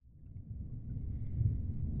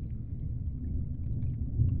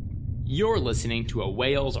You're listening to a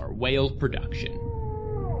Whales Are Whales production.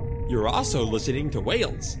 You're also listening to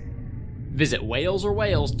Whales. Visit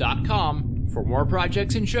whalesorwhales.com for more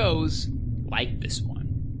projects and shows like this one.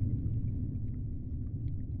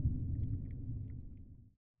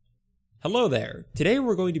 Hello there. Today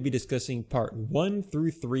we're going to be discussing part 1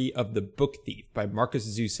 through 3 of The Book Thief by Markus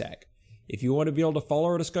Zusak. If you want to be able to follow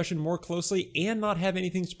our discussion more closely and not have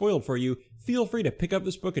anything spoiled for you, feel free to pick up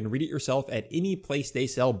this book and read it yourself at any place they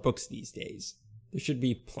sell books these days. There should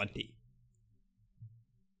be plenty.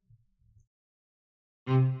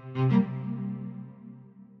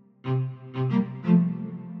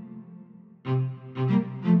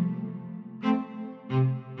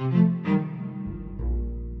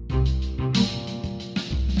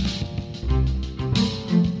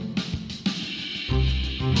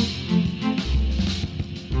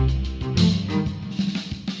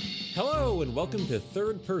 Welcome to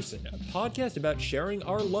Third Person, a podcast about sharing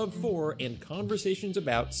our love for and conversations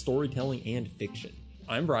about storytelling and fiction.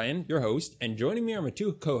 I'm Brian, your host, and joining me are my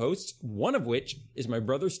two co-hosts, one of which is my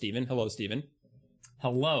brother Steven. Hello, Steven.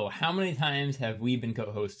 Hello. How many times have we been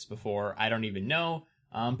co-hosts before? I don't even know.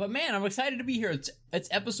 But man, I'm excited to be here. It's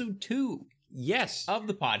episode 2. Yes. Of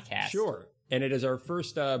the podcast. Sure. And it is our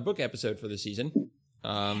first book episode for the season.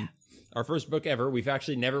 Our first book ever. We've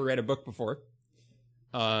actually never read a book before.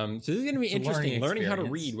 So this is going to be interesting. Learning how to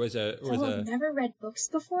read was I've never read books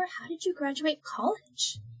before. How did you graduate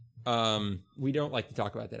college? We don't like to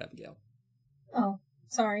talk about that, Abigail. Oh,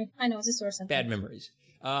 sorry. I know it's a sore subject. Bad memories.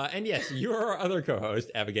 And yes, you're our other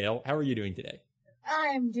co-host, Abigail. How are you doing today?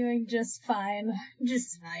 I'm doing just fine.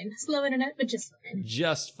 Just fine. Slow internet, but just fine.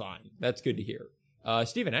 Just fine. That's good to hear.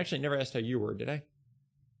 Steven, I actually never asked how you were, did I?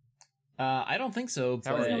 I don't think so,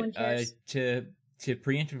 but no one cares. To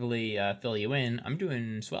preemptively fill you in, I'm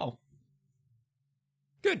doing swell.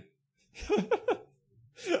 Good.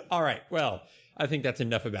 All right. Well, I think that's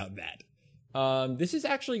enough about that. This is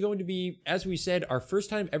actually going to be, as we said, our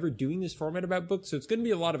first time ever doing this format about books. So it's going to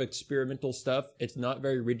be a lot of experimental stuff. It's not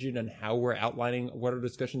very rigid on how we're outlining what our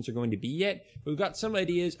discussions are going to be yet. But we've got some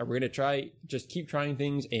ideas, and we're going to just keep trying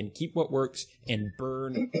things and keep what works and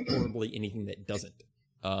burn horribly anything that doesn't.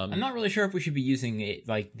 I'm not really sure if we should be using it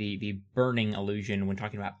like the burning illusion when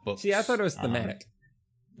talking about books. See, I thought it was thematic.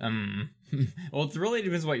 Well, it really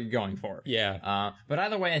depends what you're going for. Yeah. But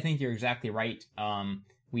either way, I think you're exactly right.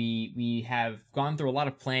 We have gone through a lot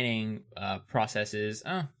of planning processes.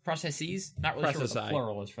 Processes? Not really sure what the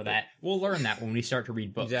plural is for that. We'll learn that when we start to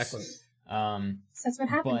read books. Exactly. That's what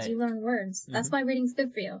happens. You learn words. That's why reading's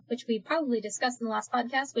good for you, which we probably discussed in the last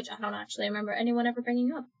podcast, which I don't actually remember anyone ever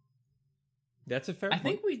bringing up. That's a fair point. I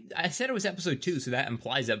think I said it was episode 2, so that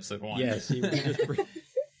implies episode 1. Yes, we're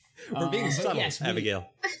being subtle, yes, Abigail.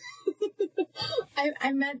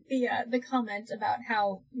 I meant the comment about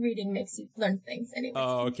how reading makes you learn things anyway.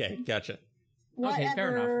 Oh, okay. Gotcha.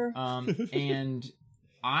 Whatever. Okay, fair enough. And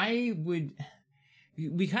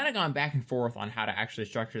we kind of gone back and forth on how to actually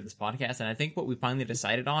structure this podcast, and I think what we finally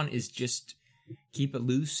decided on is just keep it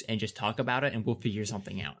loose and just talk about it, and we'll figure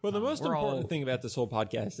something out. Well, the most important thing about this whole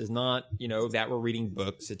podcast is not, that we're reading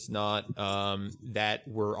books. It's not that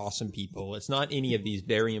we're awesome people. It's not any of these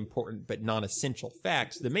very important but non-essential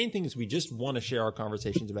facts. The main thing is we just want to share our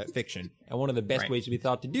conversations about fiction. And one of the best ways we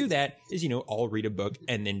thought to do that is, all read a book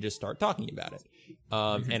and then just start talking about it.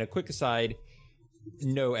 And a quick aside,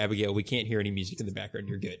 no, Abigail, we can't hear any music in the background.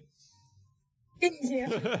 You're good. Thank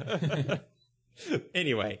you.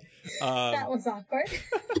 Anyway. That was awkward.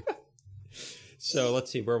 So let's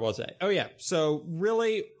see, where was I? Oh yeah, so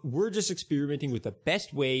really, we're just experimenting with the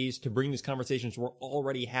best ways to bring these conversations we're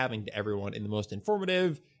already having to everyone in the most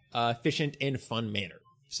informative, efficient, and fun manner.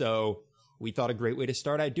 So we thought a great way to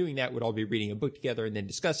start out doing that would all be reading a book together and then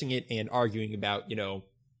discussing it and arguing about,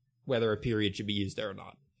 whether a period should be used there or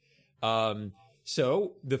not.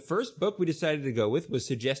 So the first book we decided to go with was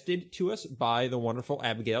suggested to us by the wonderful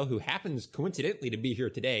Abigail, who happens coincidentally to be here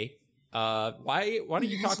today. Why don't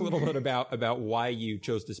you talk a little bit about why you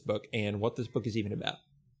chose this book and what this book is even about?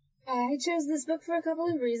 I chose this book for a couple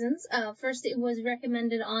of reasons. First, it was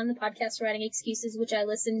recommended on the podcast Writing Excuses, which I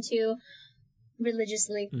listened to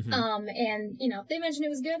religiously. And, they mentioned it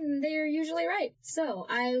was good, and they're usually right. So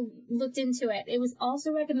I looked into it. It was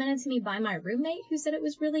also recommended to me by my roommate, who said it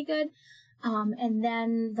was really good. And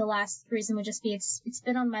then the last reason would just be it's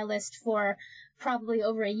been on my list for probably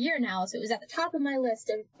over a year now, so it was at the top of my list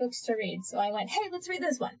of books to read. So I went, hey, let's read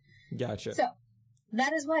this one. Gotcha. So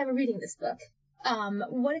that is why we're reading this book.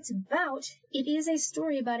 What it's about, it is a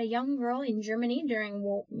story about a young girl in Germany during,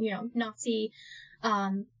 Nazi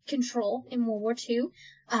control in World War II.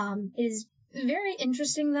 It is very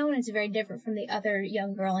interesting, though, and it's very different from the other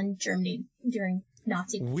young girl in Germany during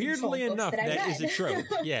Nazi weirdly enough, that is a trope.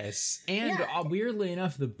 Yes. And weirdly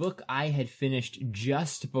enough, the book I had finished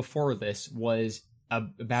just before this was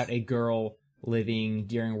about a girl living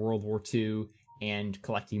during World War II and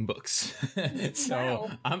collecting books. So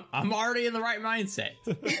I'm already in the right mindset.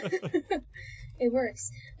 It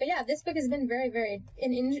works. But yeah, this book has been very, very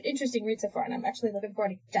an interesting read so far, and I'm actually looking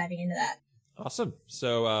forward to diving into that. Awesome.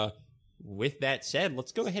 So, with that said,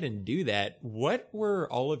 let's go ahead and do that. What were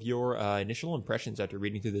all of your initial impressions after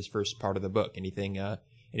reading through this first part of the book? Anything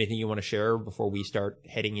you want to share before we start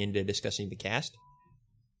heading into discussing the cast?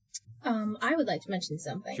 I would like to mention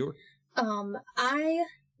something. Sure. I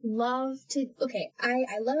love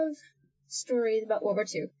stories about World War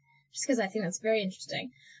II, just because I think that's very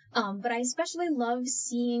interesting. But I especially love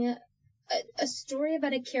seeing a story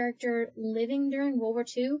about a character living during World War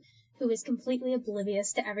II who is completely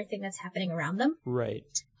oblivious to everything that's happening around them. Right.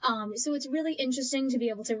 So it's really interesting to be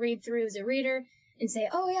able to read through as a reader and say,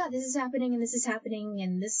 oh yeah, this is happening and this is happening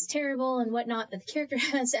and this is terrible and whatnot, but the character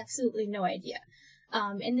has absolutely no idea.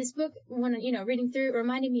 And this book, when, reading through it,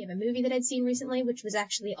 reminded me of a movie that I'd seen recently, which was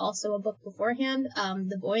actually also a book beforehand,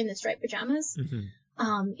 The Boy in the Striped Pajamas.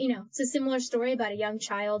 Mm-hmm. It's a similar story about a young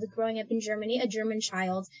child growing up in Germany, a German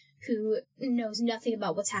child who knows nothing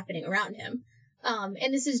about what's happening around him.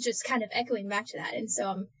 And this is just kind of echoing back to that. And so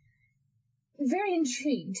I'm very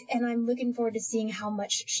intrigued, and I'm looking forward to seeing how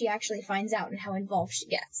much she actually finds out and how involved she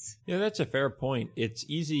gets. Yeah, that's a fair point. It's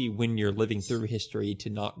easy when you're living through history to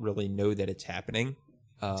not really know that it's happening.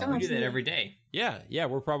 We do that every day. Yeah,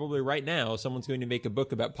 we're probably right now, someone's going to make a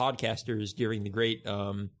book about podcasters during the Great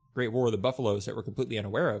War of the Buffaloes that we're completely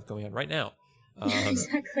unaware of going on right now.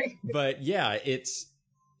 Exactly. But yeah, it's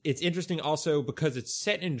interesting also because it's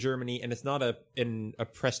set in Germany and it's not an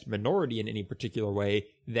oppressed minority in any particular way,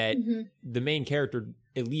 that the main character,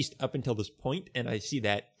 at least up until this point, and I see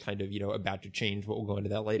that kind of, about to change, but we'll go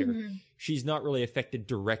into that later, she's not really affected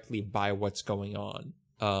directly by what's going on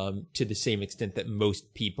to the same extent that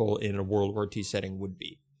most people in a World War II setting would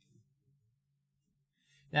be.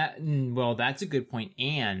 That's a good point,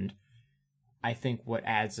 and I think what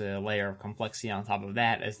adds a layer of complexity on top of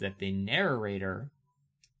that is that the narrator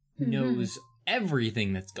knows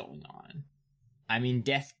everything that's going on. I mean,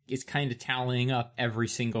 Death is kind of tallying up every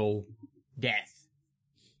single death.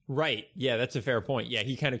 Right. Yeah, that's a fair point. Yeah,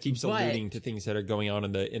 he kind of keeps alluding to things that are going on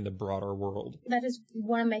in the broader world. That is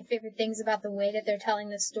one of my favorite things about the way that they're telling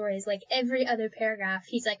this story is, like, every other paragraph,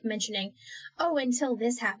 he's, like, mentioning, oh, until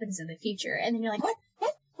this happens in the future. And then you're like, what?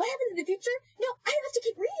 What happens in the future? No, I have to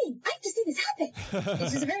keep reading. I have to see this happen.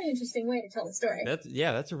 It's just a very interesting way to tell the story.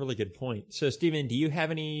 That's a really good point. So, Stephen, do you have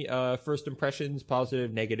any first impressions,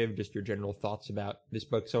 positive, negative, just your general thoughts about this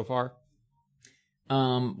book so far?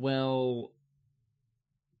 Well,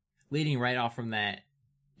 leading right off from that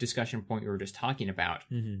discussion point we were just talking about,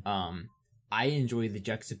 I enjoy the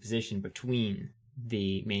juxtaposition between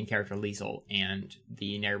the main character Liesel and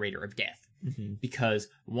the narrator of Death. Because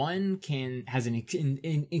one has an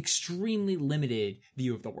extremely limited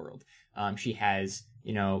view of the world. She has,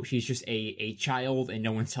 she's just a child and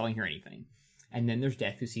no one's telling her anything. And then there's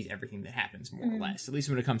Death, who sees everything that happens, more or less, at least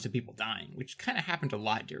when it comes to people dying, which kind of happened a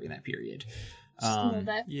lot during that period.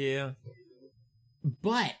 Yeah.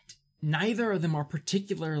 But neither of them are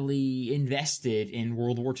particularly invested in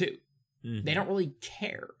World War II. They don't really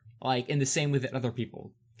care, like, in the same way that other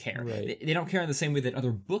people care. Right. They don't care in the same way that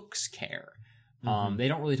other books care. They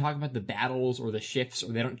don't really talk about the battles or the shifts,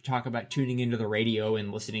 or they don't talk about tuning into the radio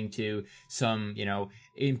and listening to some,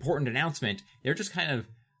 important announcement. They're just kind of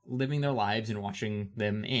living their lives and watching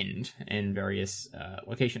them end in various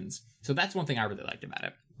locations. So that's one thing I really liked about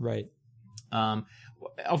it. Right.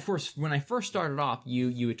 Of course, when I first started off,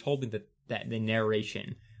 you had told me that the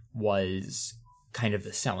narration was kind of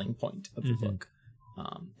the selling point of the book.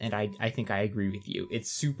 And I think I agree with you.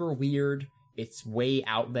 It's super weird. It's way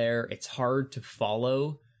out there. It's hard to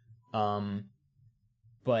follow.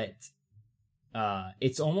 But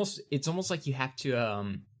it's almost like you have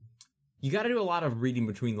to, you got to do a lot of reading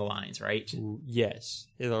between the lines, right? Yes.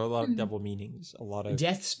 There are a lot of double meanings. A lot of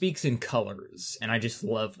Death speaks in colors, and I just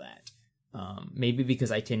love that. Maybe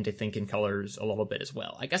because I tend to think in colors a little bit as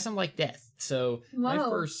well. I guess I'm like Death. So my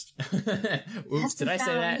first, oops, did I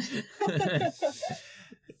say that?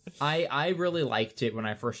 I really liked it when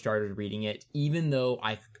I first started reading it, even though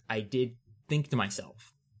I did think to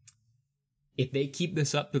myself, if they keep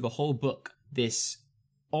this up through the whole book, this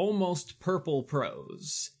almost purple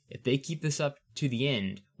prose, if they keep this up to the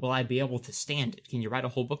end, will I be able to stand it? Can you write a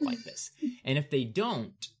whole book like this? And if they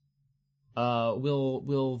don't,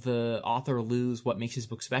 will the author lose what makes his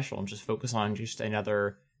book special and just focus on just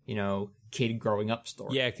another, kid growing up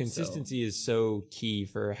story? Yeah, consistency is so key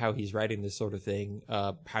for how he's writing this sort of thing.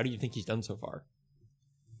 How do you think he's done so far?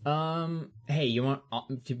 Hey, you want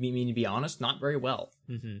to be honest? Not very well.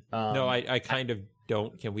 Mm-hmm. No, I kind of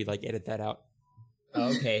don't. Can we edit that out?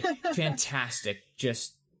 Okay, fantastic,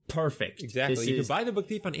 just perfect. Exactly. You can buy The Book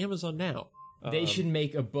Thief on Amazon now. They should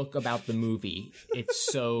make a book about the movie.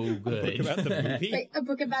 It's so good. A book about the movie? Wait, a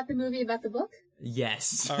book about the movie about the book?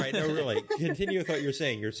 Yes. All right, no, really. Continue with what you're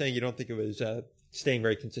saying. You're saying you don't think it was staying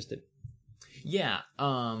very consistent. Yeah.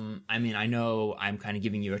 I know I'm kind of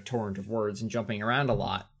giving you a torrent of words and jumping around a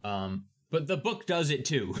lot. But the book does it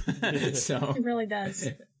too. So it really does.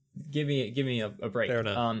 Give me a break. Fair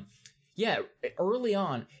enough. Yeah. Early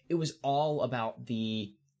on, it was all about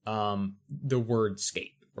the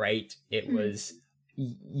wordscape, right? It was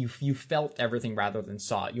you felt everything rather than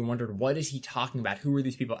saw it. You wondered, what is he talking about? Who are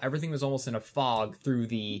these people? Everything was almost in a fog through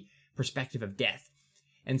the perspective of death,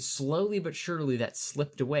 and slowly but surely that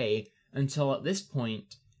slipped away. Until at this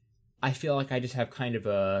point, I feel like I just have kind of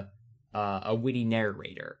a witty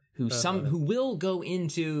narrator who will go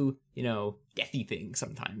into, deathy things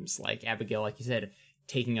sometimes, like Abigail, like you said,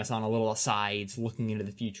 taking us on a little asides, looking into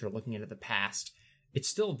the future, looking into the past. It's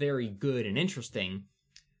still very good and interesting,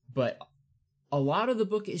 but a lot of the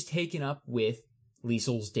book is taken up with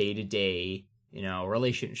Liesel's day-to-day,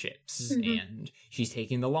 relationships, and she's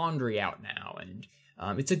taking the laundry out now, and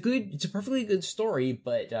it's a perfectly good story,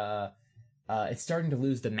 but it's starting to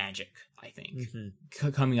lose the magic, I think,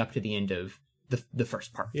 coming up to the end of the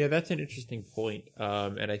first part. Yeah, that's an interesting point.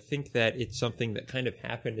 And I think that it's something that kind of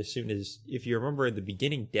happened as soon as, if you remember in the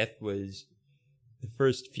beginning, Death was, the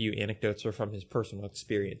first few anecdotes are from his personal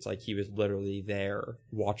experience. Like, he was literally there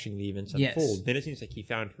watching the events unfold. Yes. Then it seems like he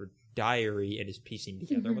found her diary and is piecing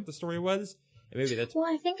together what the story was. And maybe that's... Well,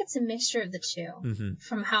 I think it's a mixture of the two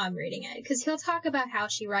from how I'm reading it. Because he'll talk about how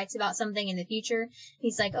she writes about something in the future.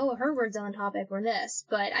 He's like, oh, her words on the topic were this.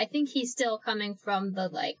 But I think he's still coming from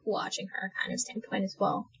the, watching her kind of standpoint as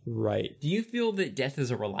well. Right. Do you feel that Death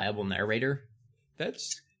is a reliable narrator?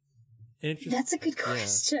 That's interesting. That's a good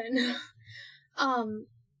question. Yeah.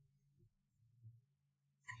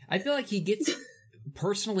 I feel like he gets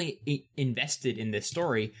personally invested in this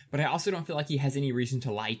story, but I also don't feel like he has any reason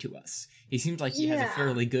to lie to us. He seems like he has a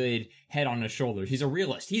fairly good head on his shoulders. He's a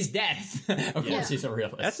realist. He's Death. Of course he's a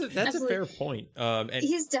realist. That's a fair point. And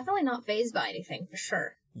he's definitely not fazed by anything, for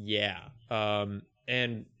sure. Yeah.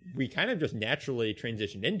 And we kind of just naturally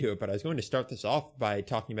transitioned into it, but I was going to start this off by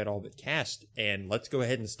talking about all the cast, and let's go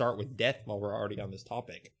ahead and start with Death while we're already on this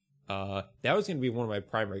topic. That was going to be one of my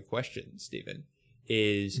primary questions, Stephen,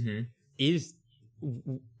 is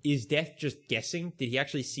Death just guessing? Did he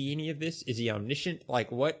actually see any of this? Is he omniscient?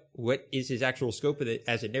 What is his actual scope of it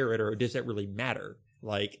as a narrator, or does that really matter?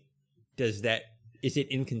 Is it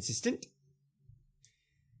inconsistent?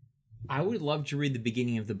 I would love to read the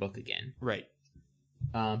beginning of the book again. Right.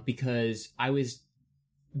 Because I was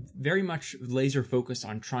very much laser focused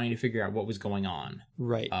on trying to figure out what was going on.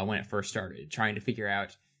 Right. When it first started, trying to figure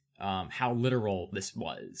out how literal this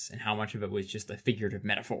was and how much of it was just a figurative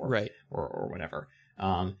metaphor, right, or whatever.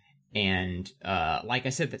 And like I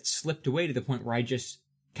said, that slipped away to the point where I just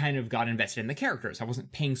kind of got invested in the characters. I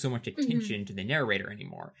wasn't paying so much attention to the narrator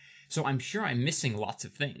anymore. So I'm sure I'm missing lots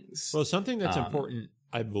of things. Well, something that's important,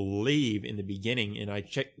 I believe, in the beginning, and I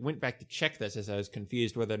went back to check this as I was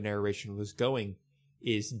confused where the narration was going,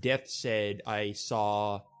 is Death said, I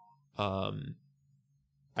saw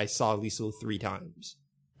Liesel 3 times.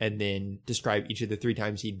 And then describe each of the 3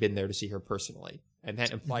 times he'd been there to see her personally. And that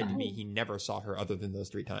implied to me he never saw her other than those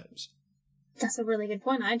 3 times. That's a really good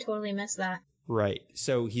point. I totally missed that. Right.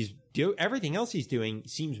 So everything else he's doing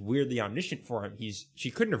seems weirdly omniscient for him. She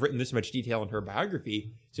couldn't have written this much detail in her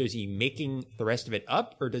biography. So is he making the rest of it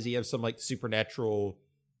up? Or does he have some supernatural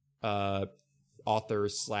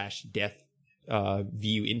author/death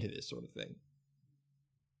view into this sort of thing?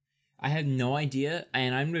 I have no idea.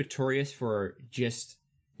 And I'm notorious for just...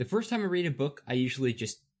 The first time I read a book, I usually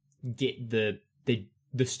just get the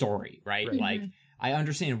story, right? I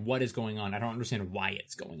understand what is going on. I don't understand why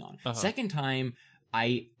it's going on. Second time,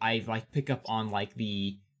 I pick up on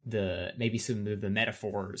the maybe some of the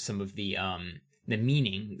metaphors, some of the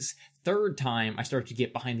meanings. Third time, I start to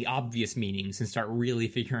get behind the obvious meanings and start really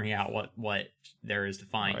figuring out what there is to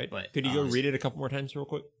find. Right. But could you go read it a couple more times real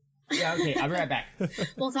quick? Yeah, okay, I'll be right back.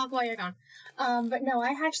 We'll talk while you're gone. But no,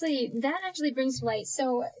 that actually brings to light.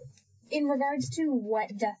 So, in regards to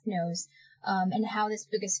what Death knows, and how this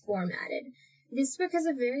book is formatted, this book has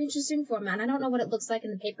a very interesting format. I don't know what it looks like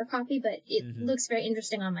in the paper copy, but it looks very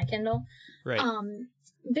interesting on my Kindle. Right.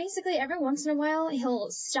 Basically, every once in a while,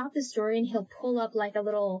 he'll stop the story and he'll pull up like a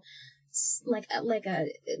little, like a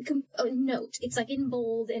note. It's like in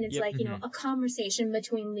bold, and it's like, you know, a conversation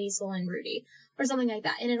between Liesl and Rudy or something like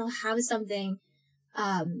that, and it'll have something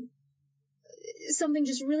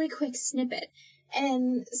just really quick snippet.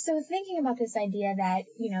 And so thinking about this idea that,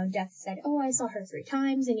 you know, Death said, oh, I saw her 3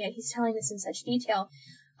 times, and yet he's telling this in such detail,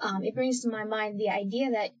 it brings to my mind the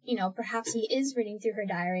idea that, you know, perhaps he is reading through her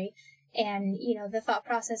diary, and, you know, the thought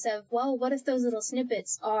process of, well, what if those little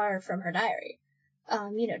snippets are from her diary?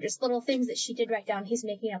 You know, just little things that she did write down, he's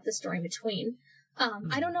making up the story in between.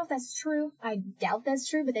 I don't know if that's true. I doubt that's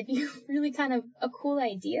true, but that'd be really kind of a cool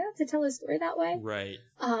idea to tell a story that way. Right.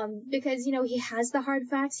 Because, you know, he has the hard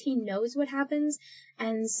facts, he knows what happens,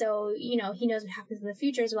 and so, you know, he knows what happens in the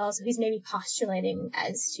future as well, so he's maybe postulating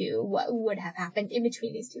as to what would have happened in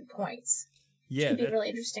between these 2 points. Yeah. It'd be a really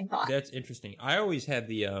interesting thought. That's interesting. I always had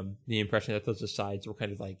the impression that those asides were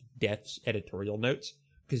kind of like Death's editorial notes,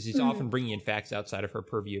 because he's often bringing in facts outside of her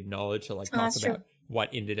purview of knowledge to, like, talk about what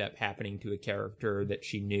ended up happening to a character that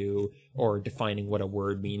she knew, or defining what a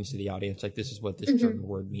word means to the audience. Like, this is what this certain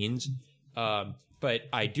word means. But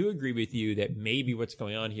I do agree with you that maybe what's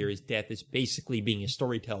going on here is Death is basically being a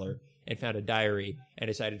storyteller and found a diary and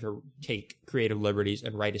decided to take creative liberties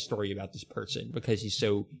and write a story about this person because he's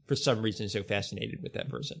so, for some reason, so fascinated with that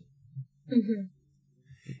person.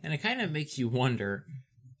 And it kind of makes you wonder,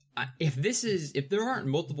 if there aren't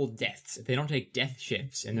multiple deaths, if they don't take death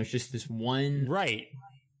shifts, and there's just this one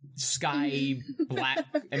sky black,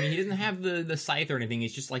 I mean, he doesn't have the scythe or anything,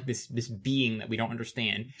 he's just like this being that we don't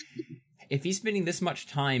understand. If he's spending this much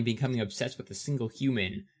time becoming obsessed with a single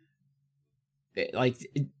human, like,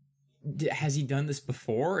 has he done this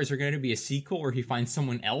before? Is there going to be a sequel where he finds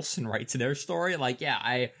someone else and writes their story? Like, yeah,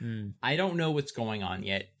 I don't know what's going on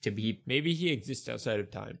yet. Maybe he exists outside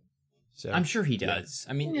of time. So I'm sure he does.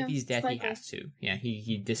 Yeah. I mean, if he's dead, he has to. Yeah,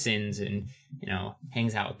 he descends and, you know,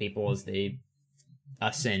 hangs out with people as they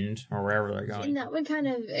ascend or wherever they're going. And that would kind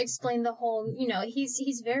of explain the whole, you know, he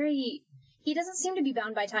doesn't seem to be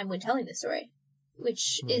bound by time when telling the story.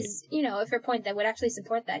 Which is, you know, a fair point that would actually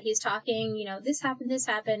support that. He's talking, you know, this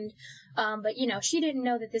happened, but, you know, she didn't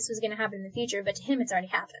know that this was going to happen in the future, but to him it's already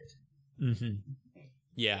happened.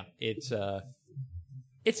 Yeah, it's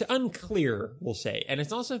unclear, we'll say, and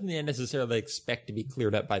it's not something they necessarily expect to be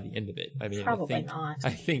cleared up by the end of it. I mean, Probably not.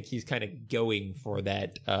 I think he's kind of going for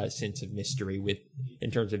that sense of mystery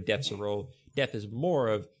in terms of Death's role. Death is more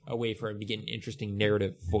of a way for him to get an interesting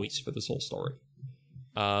narrative voice for this whole story.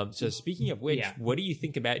 So speaking of which, what do you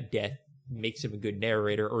think about Death makes him a good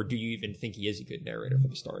narrator, or do you even think he is a good narrator for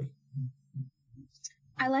the story?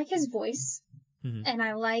 I like his voice, and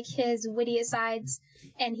I like his witty asides,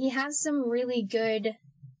 and he has some really good,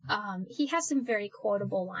 he has some very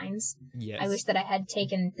quotable lines. Yes. I wish that I had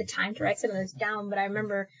taken the time to write some of those down, but I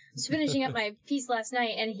remember I was finishing up my piece last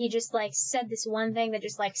night, and he just, like, said this one thing that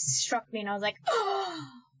just, like, struck me, and I was like, oh!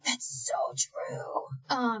 That's so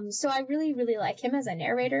true. So I really, really like him as a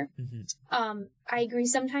narrator. I agree.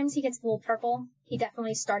 Sometimes he gets a little purple. He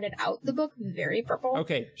definitely started out the book very purple.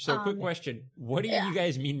 Okay, so quick question. What do you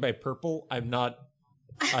guys mean by purple? I'm not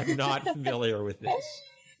familiar with this.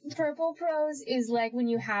 Purple prose is like when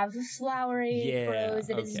you have flowery prose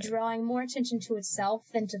that is drawing more attention to itself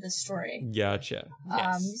than to the story. Gotcha.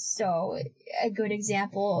 Yes. So a good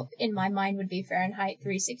example in my mind would be Fahrenheit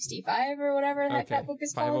 365 or whatever that book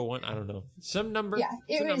is called. 501, I don't know. Some number. Yeah,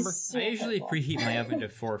 it's a number. I usually preheat my oven to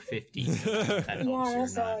 450.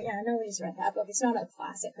 Nobody's read that book. It's not a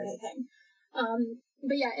classic or anything.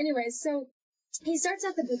 But yeah, anyways, so he starts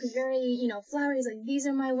out the book very, you know, flowery. He's like, these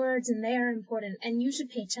are my words and they are important and you should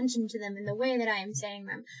pay attention to them in the way that I am saying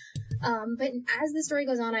them. But as the story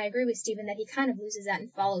goes on, I agree with Stephen that he kind of loses that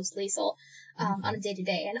and follows Liesl on a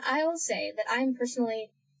day-to-day. And I'll say that I'm personally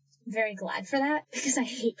very glad for that because I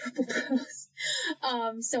hate purple prose.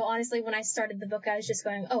 So honestly, when I started the book, I was just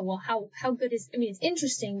going, oh, well, how good is, I mean, it's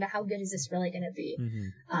interesting, but how good is this really going to be?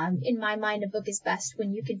 In my mind, a book is best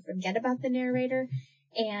when you can forget about the narrator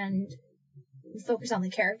and focus on the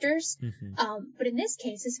characters. But in this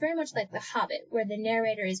case, it's very much like The Hobbit, where the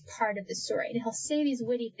narrator is part of the story. And he'll say these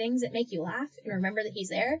witty things that make you laugh and remember that he's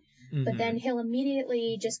there. But then he'll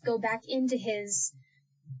immediately just go back into his,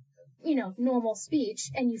 you know, normal speech,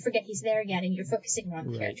 and you forget he's there again, and you're focusing on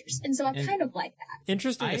the characters. And so I kind of like that.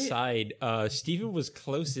 Interesting aside, Stephen was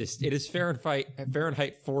closest. It is Fahrenheit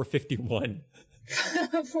 451.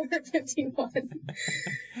 451.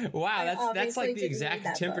 Wow, that's like the didn't exact read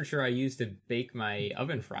that temperature I use to bake my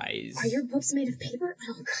oven fries. Are your books made of paper?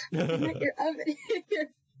 Oh god, not your oven.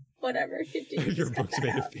 Whatever. Your book's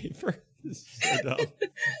made of paper. So dumb.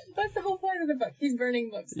 That's the whole point of the book. He's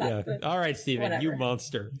burning books. Yeah. All right, Steven, whatever. you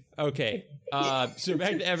monster. Okay. So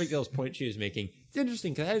back to Abigail's point she was making. It's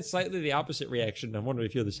interesting because I had slightly the opposite reaction. I'm wondering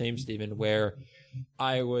if you're the same, Steven, where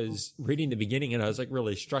I was reading the beginning and I was like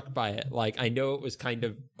really struck by it. Like, I know it was kind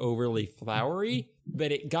of overly flowery,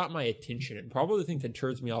 but it got my attention. And probably the thing that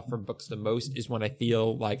turns me off from books the most is when I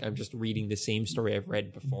feel like I'm just reading the same story I've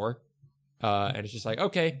read before. And it's just like,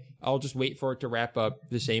 okay, I'll just wait for it to wrap up.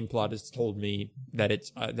 The same plot has told me that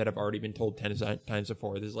it's that I've already been told 10 times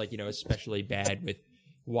before. This is like, especially bad with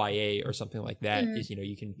YA or something like that. Is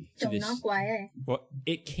you can do Don't this. knock YA. Well,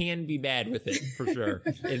 it can be bad with it for sure.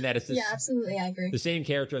 In that it's this, Yeah, absolutely, I agree. the same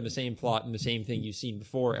character and the same plot and the same thing you've seen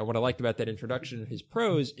before. And what I liked about that introduction of his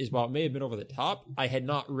prose is while it may have been over the top, I had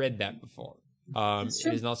not read that before.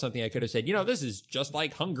 It is not something I could have said, this is just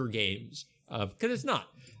like Hunger Games. Because it's not.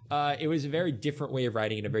 It was a very different way of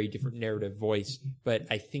writing and a very different narrative voice, but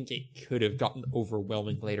I think it could have gotten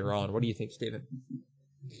overwhelming later on. What do you think, Steven?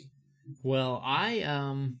 Well,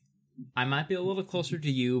 I might be a little closer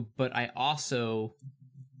to you, but I also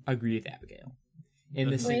agree with Abigail in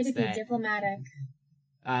the Way sense to be that diplomatic.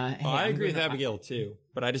 I agree with Abigail too,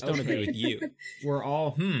 but I just don't agree with you. We're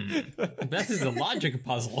all This is a logic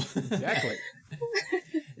puzzle. Exactly.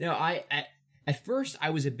 At first,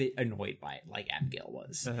 I was a bit annoyed by it, like Abigail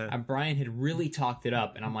was. Uh-huh. Brian had really talked it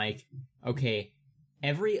up, and I'm like, okay,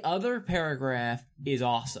 every other paragraph is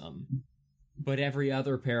awesome, but every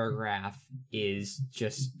other paragraph is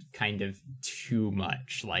just kind of too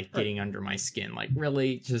much, like getting under my skin. Like,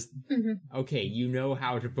 really? Just, okay, you know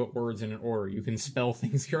how to put words in an order. You can spell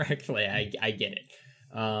things correctly. I get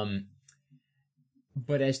it.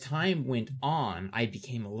 But as time went on, I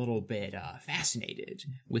became a little bit fascinated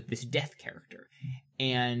with this Death character.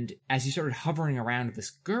 And as he started hovering around with this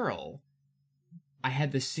girl, I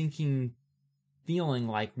had this sinking feeling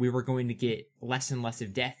like we were going to get less and less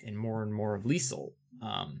of Death and more of Liesel.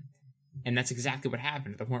 And that's exactly what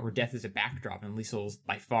happened, at the point where Death is a backdrop and Liesel's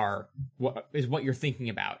by far what you're thinking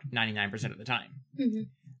about 99% of the time.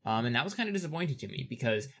 And that was kind of disappointing to me,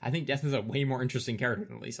 because I think Death is a way more interesting character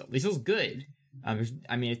than Liesel. Liesel's good.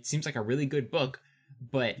 It seems like a really good book,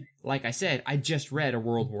 but like I said, I just read a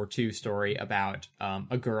World War II story about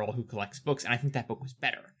a girl who collects books, and I think that book was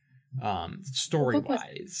better,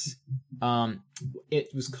 story-wise. It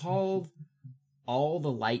was called All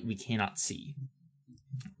the Light We Cannot See.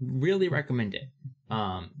 Really recommend it.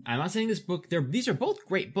 I'm not saying this book, these are both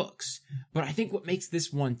great books, but I think what makes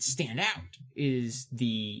this one stand out is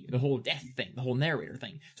the whole Death thing, the whole narrator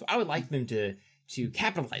thing. So I would like them to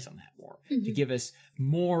capitalize on that more, to give us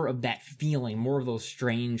more of that feeling, more of those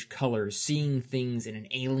strange colors, seeing things in an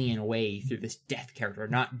alien way through this Death character,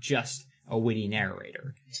 not just a witty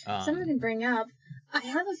narrator. Something to bring up, I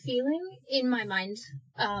have a feeling in my mind,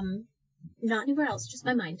 not anywhere else, just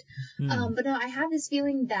my mind. But no, I have this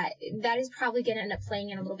feeling that is probably going to end up playing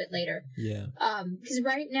in a little bit later. Yeah. Because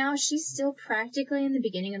right now she's still practically in the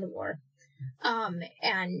beginning of the war.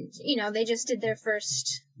 And, they just did their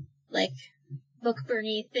first, book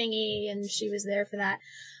Bernie thingy, and she was there for that.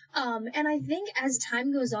 And I think as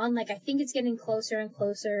time goes on, I think it's getting closer and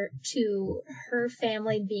closer to her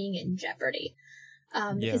family being in jeopardy.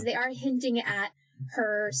 Because they are hinting at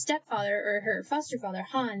her stepfather, or her foster father,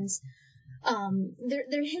 Hans.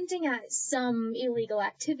 They're hinting at some illegal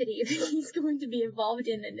activity that he's going to be involved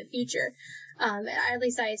in the future. At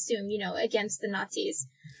least I assume, against the Nazis.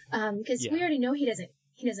 Because we already know he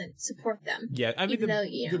doesn't support them. Yeah,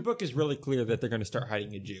 the book is really clear that they're going to start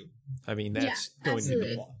hiding a Jew. That's going to be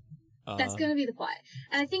the plot. That's going to be the plot.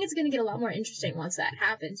 And I think it's going to get a lot more interesting once that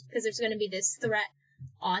happens, because there's going to be this threat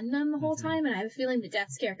on them the whole time, and I have a feeling the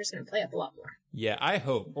Death's character is going to play up a lot more. Yeah, I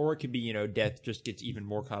hope. Or it could be, Death just gets even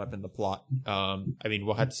more caught up in the plot.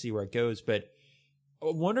 We'll have to see where it goes, but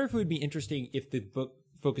I wonder if it would be interesting if the book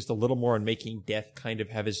focused a little more on making Death kind of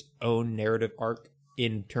have his own narrative arc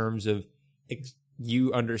in terms of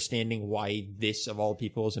you understanding why this, of all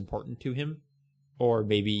people, is important to him, or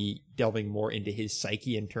maybe delving more into his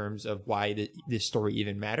psyche in terms of why this story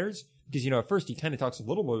even matters. Because, at first he kind of talks a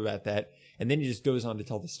little bit about that, and then he just goes on to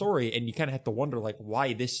tell the story, and you kind of have to wonder,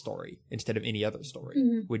 why this story instead of any other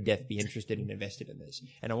story? Would Death be interested and invested in this?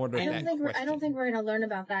 And I wonder I don't think we're going to learn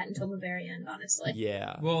about that until the very end, honestly.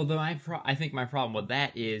 Yeah. Well, I think my problem with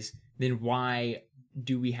that is, then why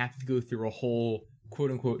do we have to go through a whole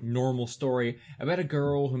quote-unquote normal story about a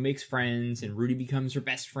girl who makes friends, and Rudy becomes her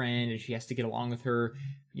best friend, and she has to get along with her,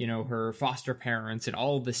 her foster parents and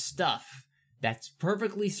all this stuff that's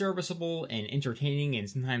perfectly serviceable and entertaining and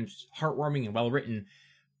sometimes heartwarming and well-written,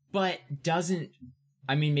 but doesn't...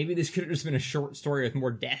 I mean, maybe this could have just been a short story with more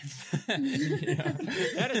death.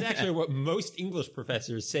 That is actually what most English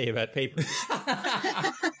professors say about papers.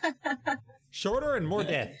 Shorter and more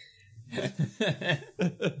death.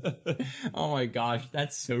 Oh my gosh,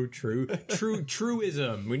 that's so true.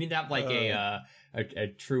 Truism. We need to have like a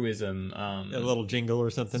truism. A little jingle or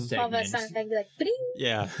something. All that sound effect, like, bing.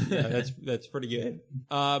 Yeah, that's pretty good.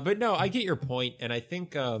 But no, I get your point, and I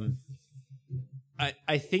think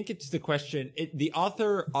I think it's the question. The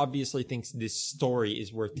author obviously thinks this story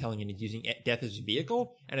is worth telling, and is using death as a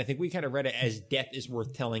vehicle. And I think we kind of read it as death is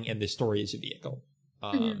worth telling, and this story is a vehicle.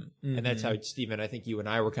 And that's how, Stephen, I think you and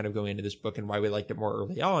I were kind of going into this book, and why we liked it more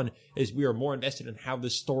early on, is we were more invested in how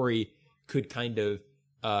the story could kind of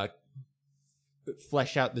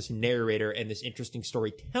flesh out this narrator and this interesting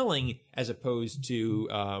storytelling, as opposed to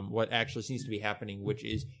what actually seems to be happening, which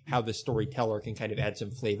is how the storyteller can kind of add some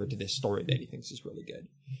flavor to this story that he thinks is really good.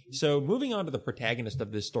 So moving on to the protagonist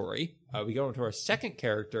of this story, we go into our second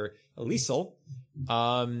character, Liesl.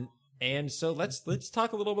 And so let's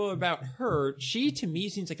talk a little bit about her. She, to me,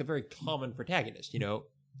 seems like a very common protagonist,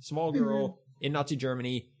 small girl in Nazi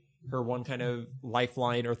Germany. Her one kind of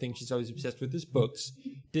lifeline or thing she's always obsessed with is books.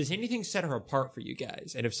 Does anything set her apart for you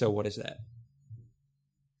guys? And if so, what is that?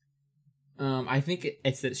 I think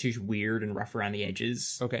it's that she's weird and rough around the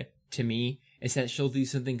edges. Okay. To me, it's that she'll do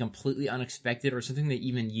something completely unexpected, or something that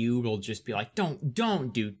even you will just be like, don't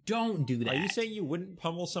do that. Are you saying you wouldn't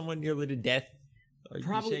pummel someone nearly to death?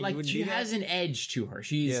 Probably, like, she has an edge to her.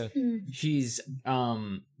 She's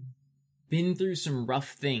been through some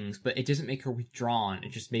rough things, but it doesn't make her withdrawn.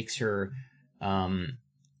 It just makes her,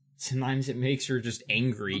 sometimes it makes her just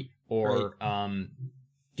angry, or,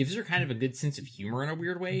 gives her kind of a good sense of humor in a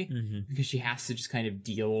weird way, because she has to just kind of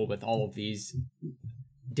deal with all of these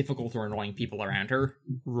difficult or annoying people around her.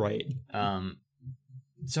 Right.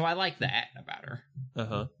 So I like that about her.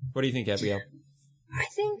 Uh-huh. What do you think, Abigail? I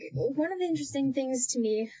think one of the interesting things to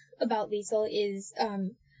me about Liesl is,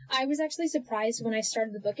 I was actually surprised when I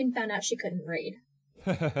started the book and found out she couldn't read.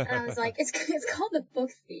 And I was like, it's called The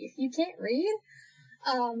Book Thief. You can't read?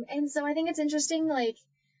 And so I think it's interesting, like,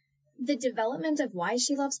 the development of why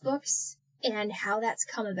she loves books and how that's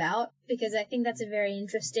come about, because I think that's a very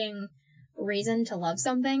interesting reason to love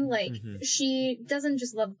something. Like, she doesn't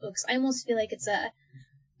just love books. I almost feel like it's a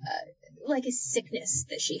sickness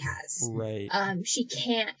that she has. Right. She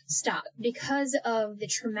can't stop because of the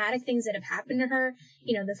traumatic things that have happened to her.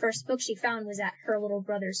 The first book she found was at her little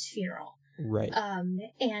brother's funeral. Right. And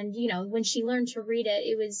when she learned to read it,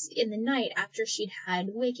 it was in the night after she'd had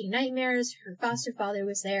waking nightmares. Her foster father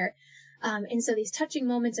was there. And so these touching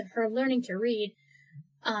moments of her learning to read,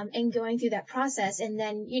 and going through that process. And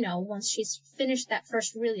then, once she's finished that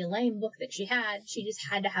first really lame book that she just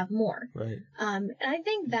had to have more. Right. And I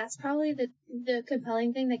think that's probably the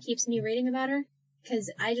compelling thing that keeps me reading about her,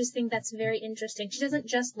 because I just think that's very interesting. She doesn't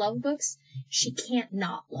just love books. She can't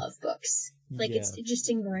not love books. Like, it's just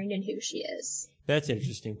ingrained in who she is. That's an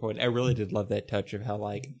interesting point. I really did love that touch of how,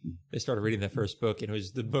 like, they started reading the first book and it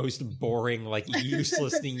was the most boring, like,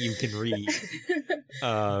 useless thing you can read.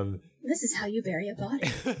 This is how you bury a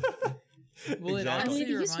body. Well, exactly. I mean, it'd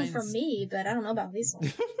be useful for me, but I don't know about these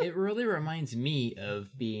ones. It really reminds me of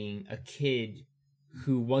being a kid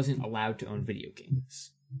who wasn't allowed to own video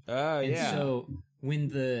games. And so when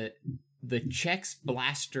the Chex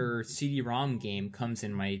Blaster CD-ROM game comes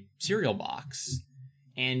in my cereal box,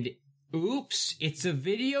 and oops, it's a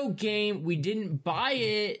video game, we didn't buy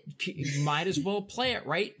it, might as well play it,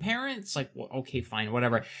 right, parents? Like, well, okay, fine,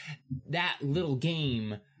 whatever. That little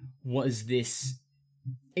game was this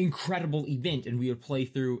incredible event, and we would play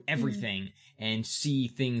through everything and see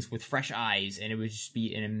things with fresh eyes, and it would just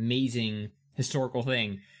be an amazing historical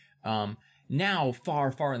thing. Now,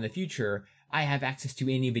 far, far in the future, I have access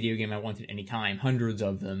to any video game I want at any time, hundreds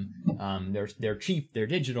of them. They're cheap, they're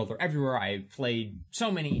digital, they're everywhere. I played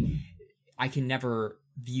so many. I can never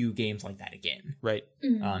view games like that again. Right.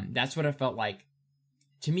 That's what it felt like.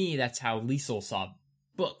 To me, that's how Liesl saw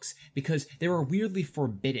books, because they were weirdly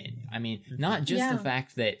forbidden. I mean, not just the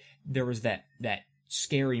fact that there was that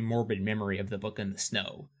scary, morbid memory of the book in the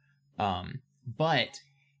snow, but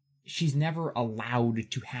she's never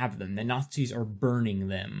allowed to have them. The Nazis are burning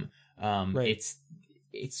them. Right.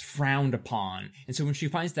 It's frowned upon. And so when she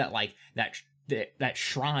finds that, like, that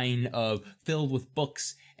shrine filled with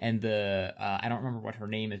books, and the I don't remember what her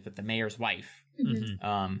name is, but the mayor's wife,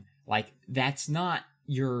 Like, that's not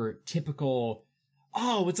your typical,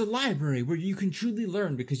 oh, it's a library where you can truly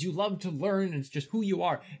learn because you love to learn and it's just who you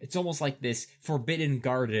are. It's almost like this forbidden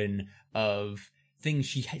garden of things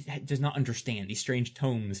she does not understand, these strange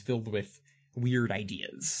tomes filled with weird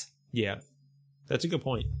ideas. Yeah, that's a good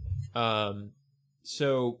point.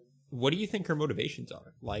 So what do you think her motivations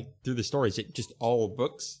are? Like, through the story, is it just all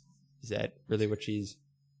books? Is that really what she's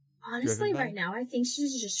Honestly, right now, I think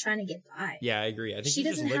she's just trying to get by. Yeah, I agree. I think she she's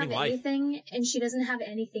just doesn't living have life. anything, and she doesn't have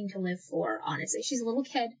anything to live for, honestly. She's a little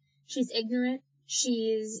kid. She's ignorant.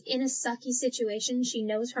 She's in a sucky situation. She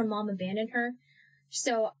knows her mom abandoned her.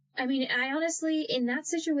 So, I mean, I honestly, in that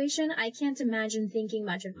situation, I can't imagine thinking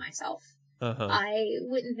much of myself. Uh-huh. I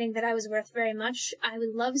wouldn't think that I was worth very much. I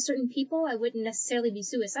would love certain people. I wouldn't necessarily be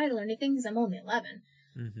suicidal or anything because I'm only 11.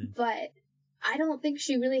 Mm-hmm. But I don't think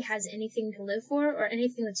she really has anything to live for or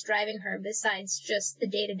anything that's driving her besides just the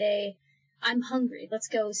day-to-day, I'm hungry, let's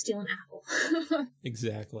go steal an apple.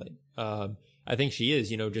 Exactly. I think she is,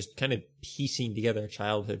 just kind of piecing together a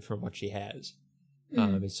childhood from what she has.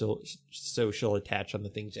 And so she'll attach on the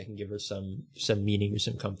things that can give her some meaning or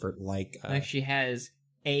some comfort, like she has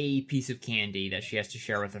a piece of candy that she has to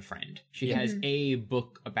share with a friend. She has a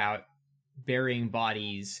book about burying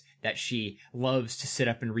bodies that she loves to sit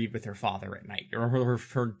up and read with her father at night, or her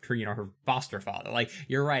foster father. Like,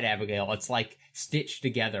 you're right, Abigail. It's like stitched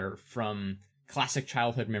together from classic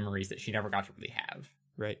childhood memories that she never got to really have.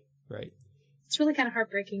 Right. It's really kind of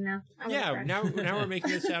heartbreaking now. Yeah, now we're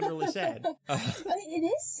making it sound really sad. But it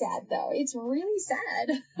is sad, though. It's really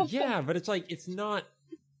sad. Yeah, but it's like, it's not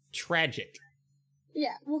tragic.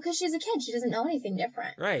 Yeah, well, because she's a kid. She doesn't know anything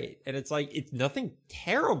different. Right. And it's like, it's nothing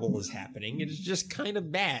terrible is happening. It's just kind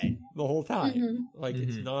of bad the whole time. Like,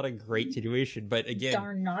 it's not a great situation. But again,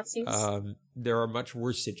 darn Nazis. There are much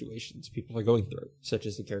worse situations people are going through, such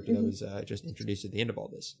as the character that was just introduced at the end of all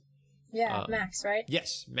this. Yeah, Max, right?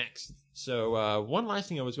 Yes, Max. So, one last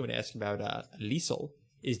thing I was going to ask about Liesel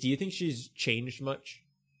is, do you think she's changed much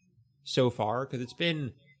so far? Because it's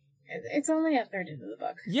been... It's only a third into the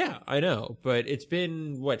book. Yeah, I know, but it's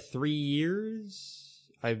been, 3 years?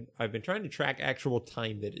 I've been trying to track actual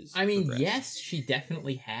time that is. I mean, progressed. yes, she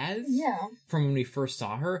definitely has. Yeah. From when we first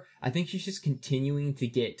saw her, I think she's just continuing to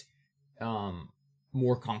get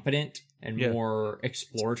more competent and more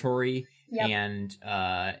exploratory and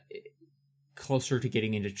closer to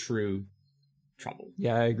getting into true trouble.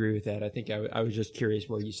 Yeah, I agree with that. I think I was just curious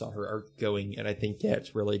where you saw her arc going, and I think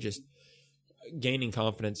it's really just gaining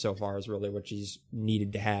confidence so far is really what she's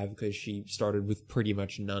needed to have, because she started with pretty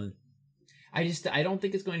much none. I don't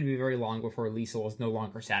think it's going to be very long before Liesel is no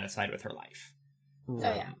longer satisfied with her life. Oh,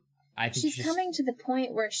 yeah. I think she's coming to the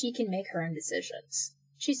point where she can make her own decisions.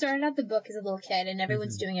 She started out the book as a little kid, and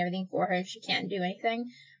everyone's doing everything for her. She can't do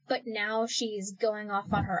anything. But now she's going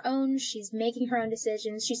off on her own. She's making her own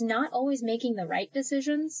decisions. She's not always making the right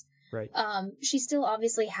decisions. Right. She still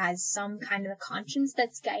obviously has some kind of a conscience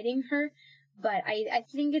that's guiding her. But I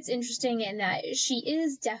think it's interesting in that she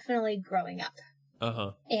is definitely growing up.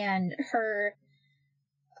 Uh-huh. And her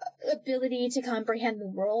ability to comprehend the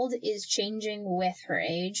world is changing with her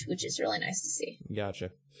age, which is really nice to see.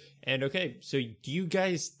 Gotcha. And okay, so do you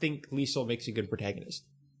guys think Liesel makes a good protagonist?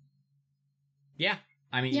 Yeah.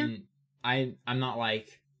 I mean, I'm not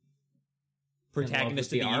like...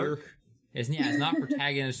 Protagonist of the year? It's not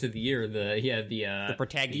protagonist of the year. The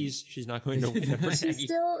protagies. She's not going to win the protagies.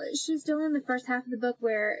 She's still in the first half of the book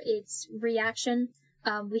where it's reaction.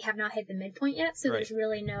 We have not hit the midpoint yet, so there's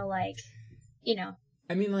really no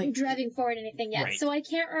driving forward anything yet. Right. So I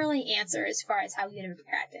can't really answer as far as how good of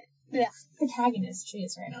a protagonist she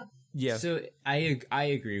is right now. Yeah. So I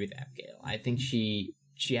agree with Abigail. I think she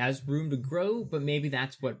has room to grow, but maybe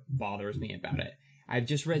that's what bothers me about it. I've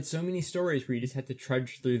just read so many stories where you just have to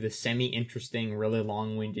trudge through the semi-interesting, really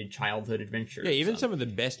long-winded childhood adventures. Yeah, even some of the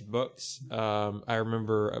best books. I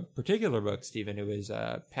remember a particular book, Stephen. It was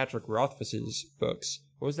Patrick Rothfuss's books.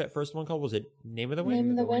 What was that first one called? Was it Name of the Wind?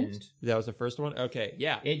 Name of the Wind. That was the first one? Okay,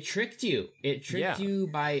 yeah. It tricked you. You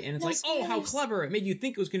by, and it's like, oh, how clever. It made you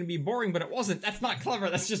think it was going to be boring, but it wasn't. That's not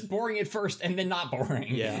clever. That's just boring at first and then not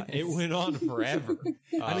boring. Yeah, it went on forever.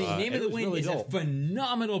 I mean, Name of the Wind is a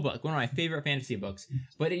phenomenal book. One of my favorite fantasy books.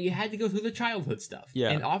 But you had to go through the childhood stuff.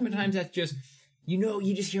 Yeah. And oftentimes that's just,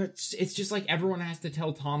 you just hear, it's just like everyone has to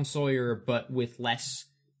tell Tom Sawyer, but with less,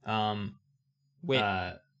 wit.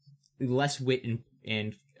 Less wit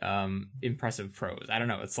and impressive prose. I don't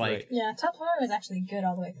know. It's like... Yeah, Tom Sawyer was actually good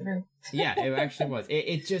all the way through. Yeah, it actually was.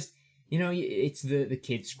 It just... it's the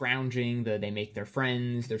kids scrounging, they make their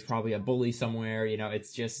friends, there's probably a bully somewhere,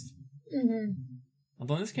 it's just...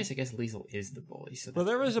 Although in this case, I guess Liesel is the bully. So Well,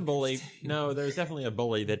 there was a bully. No, there was definitely a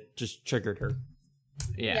bully that just triggered her.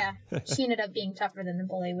 Yeah. She ended up being tougher than the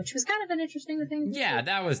bully, which was kind of an interesting thing. Yeah,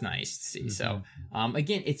 that was nice to see. So,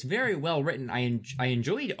 again, it's very well written. I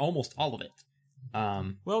enjoyed almost all of it.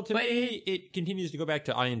 Well, to me, it continues to go back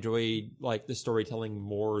to I enjoyed like the storytelling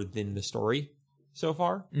more than the story so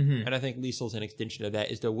far, and I think Liesel's an extension of that.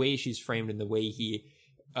 Is the way she's framed and the way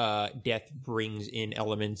Death brings in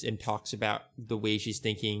elements and talks about the way she's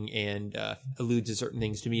thinking and alludes to certain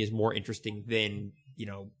things to me is more interesting than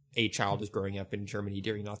a child is growing up in Germany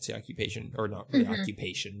during Nazi occupation, or not really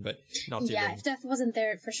occupation, but Nazi. Yeah, if Death wasn't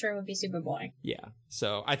there, it for sure would be super boring. Yeah,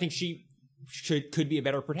 so I think she could be a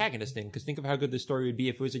better protagonist then, because think of how good this story would be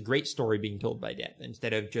if it was a great story being told by Death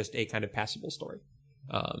instead of just a kind of passable story.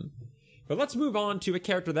 But let's move on to a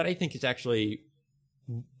character that I think is actually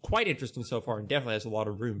quite interesting so far and definitely has a lot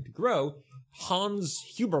of room to grow, Hans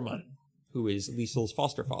Huberman, who is Liesel's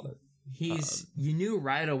foster father. You knew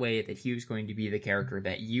right away that he was going to be the character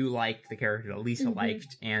that you liked, the character that Liesel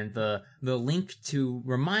liked, and the link to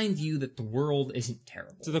remind you that the world isn't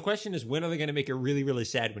terrible. So the question is, when are they going to make it really, really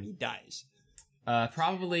sad when he dies?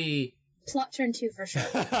 Probably Plot turn 2 for sure.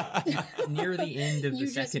 near the end of the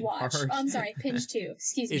second part. I'm sorry, Pinch 2.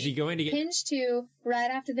 Excuse me. Is he going to get Pinch 2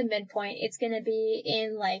 right after the midpoint? It's going to be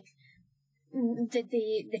in like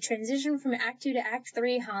the transition from Act 2 to Act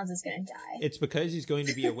 3. Hans is going to die. It's because he's going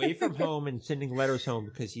to be away from home and sending letters home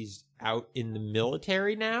because he's out in the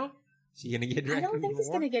military now? Is he going to get drafted? I don't think he's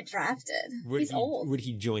going to get drafted. He's old. Would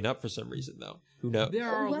he join up for some reason, though? Who knows? There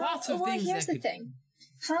are lots of things here's that the thing.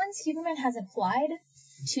 Hans Huberman has applied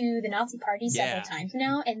to the Nazi Party several times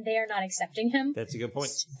now, and they are not accepting him. That's a good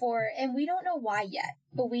point. And we don't know why yet,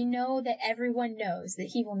 but we know that everyone knows that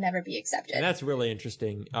he will never be accepted. And that's really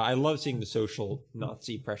interesting. I love seeing the social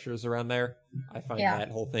Nazi pressures around there. I find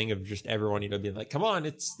that whole thing of just everyone, being like, come on,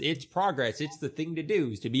 it's progress. It's the thing to do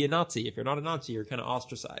is to be a Nazi. If you're not a Nazi, you're kind of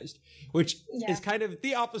ostracized, which is kind of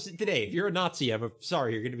the opposite today. If you're a Nazi, I'm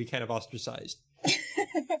sorry, you're going to be kind of ostracized.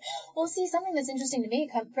 Well, see, something that's interesting to me,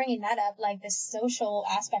 bringing that up, like the social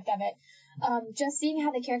aspect of it, just seeing how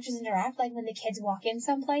the characters interact, like when the kids walk in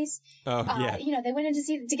someplace. Oh, yeah. They went in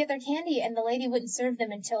to get their candy, and the lady wouldn't serve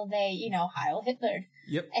them until they, Heil Hitler.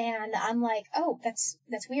 Yep. And I'm like, oh, that's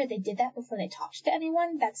weird. They did that before they talked to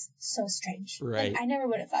anyone? That's so strange. Right. Like, I never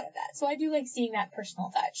would have thought of that. So I do like seeing that personal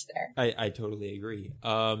touch there. I totally agree.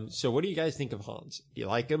 So what do you guys think of Hans? Do you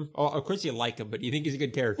like him? Oh, of course you like him, but do you think he's a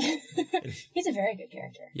good character? He's a very good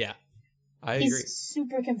character. Yeah. I agree. He's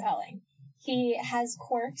super compelling. He has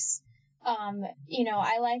quirks.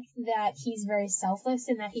 I like that he's very selfless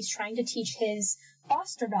in that he's trying to teach his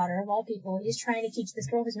foster daughter, of all people, he's trying to teach this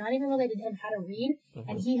girl who's not even related to him how to read,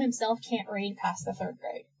 and he himself can't read past the 3rd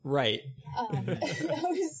grade. Right. That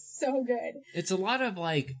was so good. It's a lot of,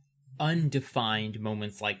 undefined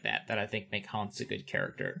moments like that I think make Hans a good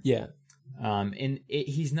character. Yeah.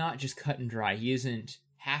 He's not just cut and dry. He isn't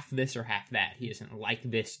half this or half that. He isn't like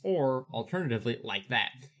this or, alternatively, like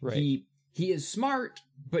that. Right. He is smart,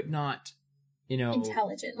 but not,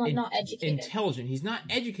 intelligent, not educated. Intelligent. He's not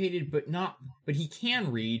educated, but he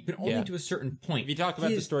can read, but only to a certain point. If you talk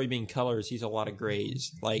about the story being colors, he's a lot of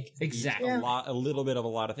grays. Exactly. A little bit of a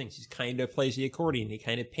lot of things. He's kind of plays the accordion. He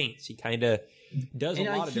kind of paints. He kind of does a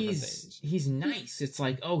lot of different things. He's nice. It's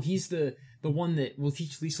like, oh, he's the one that will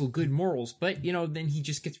teach Liesel good morals, but, then he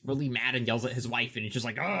just gets really mad and yells at his wife, and it's just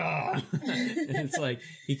like, ah! And it's like,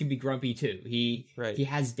 he can be grumpy, too. He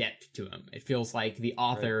has depth to him. It feels like the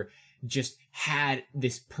author just had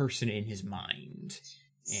this person in his mind.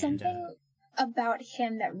 Something about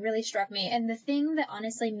him that really struck me, and the thing that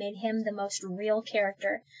honestly made him the most real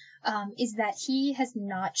character, is that he has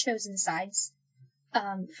not chosen sides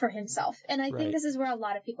for himself. And I think this is where a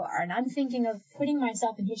lot of people are, and I'm thinking of putting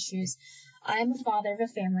myself in his shoes. I'm a father of a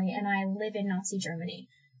family, and I live in Nazi Germany.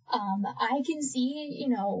 I can see,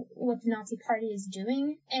 what the Nazi Party is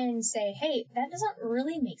doing and say, hey, that doesn't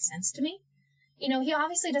really make sense to me. He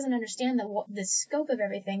obviously doesn't understand the scope of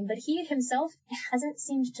everything, but he himself hasn't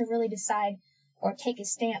seemed to really decide or take a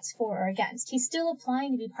stance for or against. He's still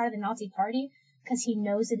applying to be part of the Nazi Party because he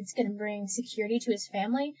knows that it's going to bring security to his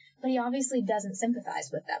family, but he obviously doesn't sympathize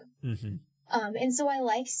with them. Mm-hmm. And so I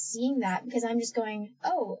like seeing that because I'm just going,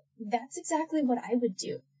 oh, that's exactly what I would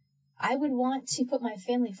do. I would want to put my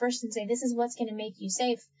family first and say, this is what's going to make you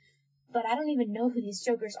safe, but I don't even know who these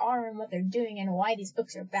jokers are and what they're doing and why these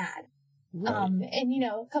books are bad. Right.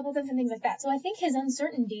 A couple different things like that. So I think his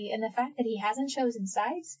uncertainty and the fact that he hasn't chosen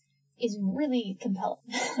sides is really compelling.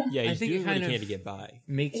 Yeah, he's doing what he can to get by.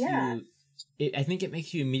 I think it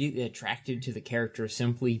makes you immediately attracted to the character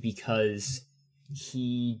simply because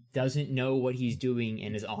he doesn't know what he's doing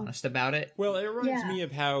and is honest about it. Well, it reminds me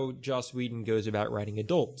of how Joss Whedon goes about writing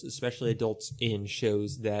adults, especially adults in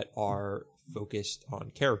shows that are focused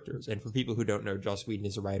on characters. And for people who don't know, Joss Whedon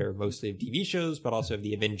is a writer mostly of TV shows, but also of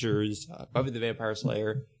The Avengers, Buffy the Vampire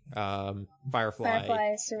Slayer,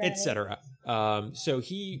 Firefly, etc. So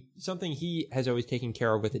something he has always taken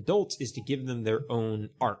care of with adults is to give them their own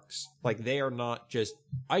arcs. Like, they are not just,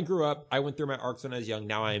 I grew up, I went through my arcs when I was young,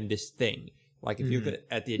 now I am this thing. Like, if you look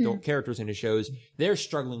at the adult characters in the shows, they're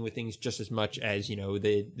struggling with things just as much as,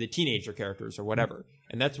 the teenager characters or whatever.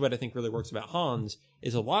 And that's what I think really works about Hans,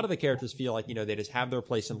 is a lot of the characters feel like, they just have their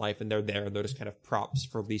place in life and they're there and they're just kind of props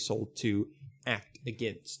for Liesel to act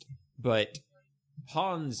against. But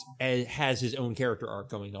Hans has his own character arc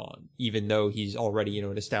going on, even though he's already,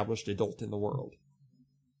 an established adult in the world.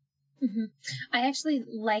 Mm-hmm. I actually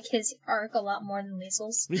like his arc a lot more than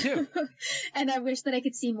Liesel's. Me too. And I wish that I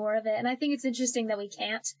could see more of it. And I think it's interesting that we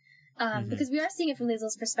can't. Because we are seeing it from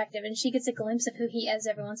Liesel's perspective, and she gets a glimpse of who he is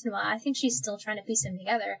every once in a while. I think she's still trying to piece him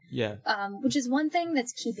together. Yeah. Which is one thing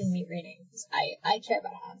that's keeping me reading. I care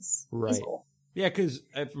about Hans. Right. He's cool. Yeah, because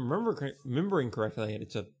if I'm remembering correctly,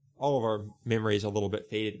 and all of our memories a little bit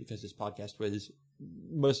faded because this podcast was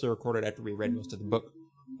mostly recorded after we read most of the book,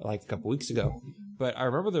 like a couple weeks ago. But I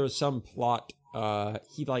remember there was some plot,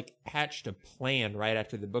 he hatched a plan right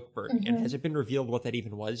after the book burning, and has it been revealed what that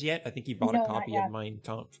even was yet? I think he bought a copy of Mein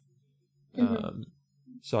Kampf.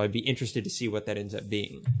 So I'd be interested to see what that ends up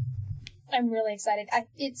being. I'm really excited.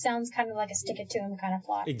 It sounds kind of like a stick it to him kind of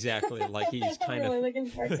plot. Exactly, like he's kind I'm really looking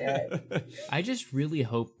forward to it. I just really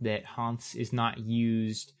hope that Hans is not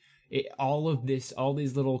used, all these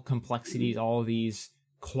little complexities, all these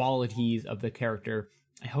qualities of the character,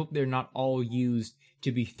 I hope they're not all used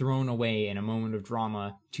to be thrown away in a moment of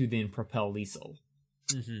drama to then propel Liesel.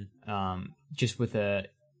 Just with the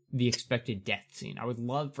expected death scene. I would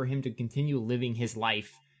love for him to continue living his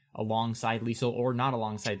life alongside Liesel, or not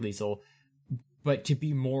alongside Liesel, but to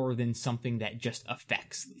be more than something that just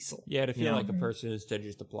affects Liesel. Yeah, to feel like a person instead of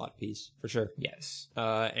just a plot piece, for sure. Yes.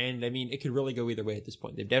 And I mean, it could really go either way at this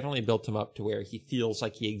point. They've definitely built him up to where he feels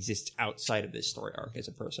like he exists outside of this story arc as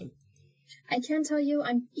a person. I can tell you,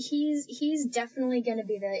 he's definitely going to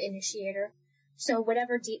be the initiator. So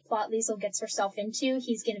whatever deep plot Liesel gets herself into,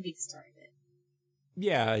 he's going to be the star of it.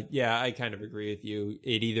 Yeah, I kind of agree with you.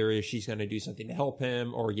 It either is she's going to do something to help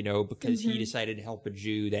him, or, because he decided to help a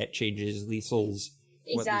Jew, that changes Liesel's,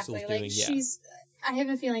 exactly. What Liesel's doing. I have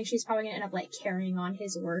a feeling she's probably going to end up, carrying on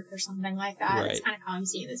his work or something like that. Right. That's kind of how I'm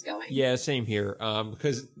seeing this going. Yeah, same here.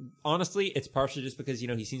 Because, honestly, it's partially just because,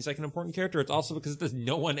 he seems like an important character. It's also because there's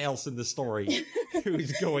no one else in the story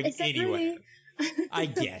who's going anywhere. I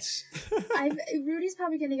guess. Rudy's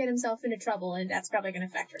probably going to get himself into trouble, and that's probably going to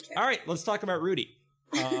affect her, too. All right, let's talk about Rudy.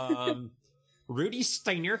 Rudy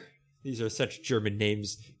Steiner. These are such German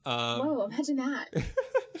names. Whoa, imagine that.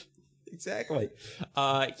 Exactly.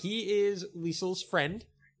 He is Liesel's friend.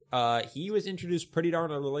 He was introduced pretty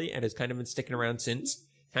darn early and has kind of been sticking around since.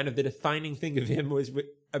 Kind of the defining thing of him was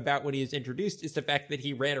about when he was introduced is the fact that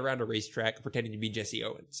he ran around a racetrack pretending to be Jesse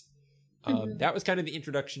Owens. That was kind of the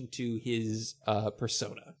introduction to his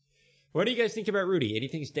persona. What do you guys think about Rudy?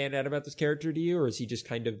 Anything stand out about this character to you, or is he just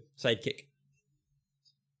kind of sidekick?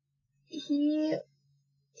 He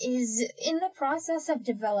is in the process of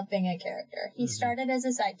developing a character. He started as a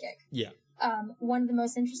sidekick. Yeah. One of the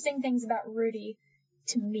most interesting things about Rudy,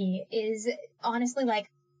 to me, is honestly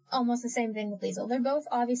almost the same thing with Liesel. They're both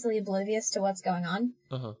obviously oblivious to what's going on,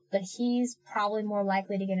 but he's probably more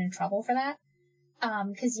likely to get in trouble for that.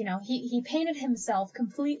 Because, he painted himself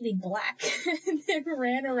completely black and then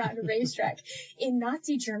ran around a racetrack in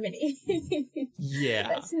Nazi Germany. Yeah.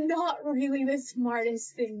 That's not really the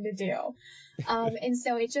smartest thing to do. And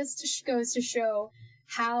so it just goes to show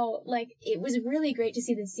how, it was really great to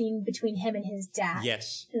see the scene between him and his dad.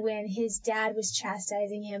 Yes. When his dad was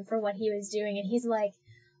chastising him for what he was doing, and he's like,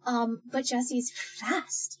 but Jesse's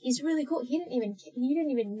fast. He's really cool. He didn't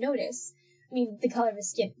even notice. I mean, the color of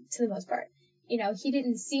his skin, to the most part. He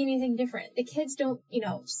didn't see anything different. The kids don't,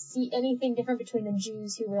 see anything different between the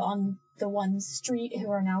Jews who were on the one street who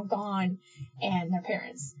are now gone and their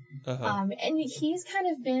parents. And he's kind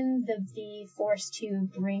of been the force to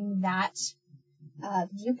bring that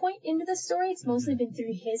viewpoint into the story. It's mostly been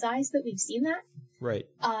through his eyes that we've seen that. Right.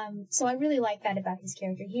 So I really like that about his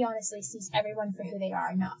character. He honestly sees everyone for who they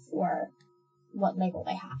are, not for what label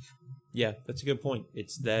they have. Yeah, that's a good point.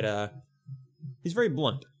 It's that he's very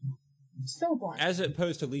blunt. So blunt. As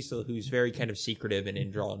opposed to Liesel, who's very kind of secretive and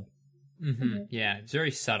indrawn. Yeah, it's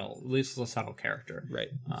very subtle. Liesel's a subtle character. Right.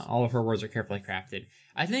 All of her words are carefully crafted.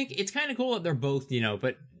 I think it's kind of cool that they're both,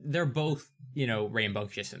 but they're both,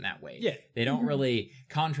 rambunctious in that way. Yeah. They don't really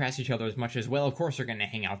contrast each other as much as, well, of course they're going to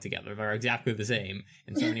hang out together. They're exactly the same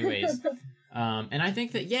in so many ways. And I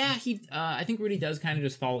think that, I think Rudy does kind of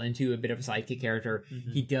just fall into a bit of a sidekick character.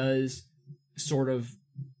 He does sort of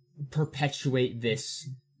perpetuate this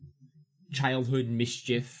childhood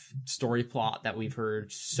mischief story plot that we've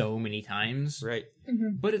heard so many times. Right.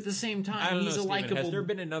 But at the same time, he's a likable... Has there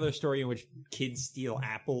been another story in which kids steal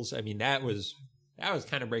apples? I mean, that was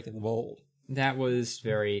kind of breaking the mold. That was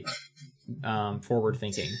very forward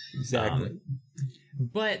thinking. Exactly.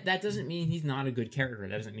 But that doesn't mean he's not a good character.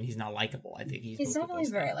 That doesn't mean he's not likable. I think he's definitely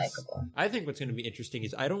very likable. I think what's going to be interesting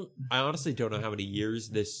is I honestly don't know how many years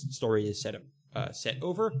this story is set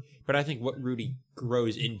over, but I think what Rudy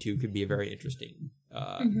grows into could be a very interesting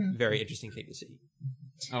thing to see.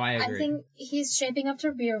 Oh, I agree. I think he's shaping up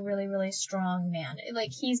to be a really, really strong man.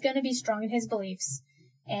 Like, he's going to be strong in his beliefs,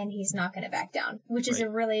 and he's not going to back down, which is a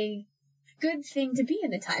really good thing to be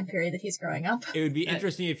in the time period that he's growing up. It would be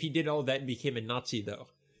interesting if he did all that and became a Nazi, though.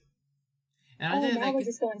 And now we're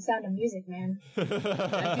just going Sound of Music, man.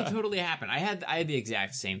 That could totally happen. I had the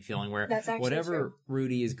exact same feeling where whatever true.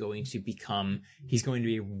 Rudy is going to become, he's going to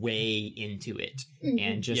be way into it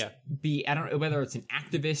and just be, I don't know whether it's an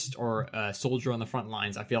activist or a soldier on the front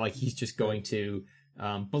lines. I feel like he's just going to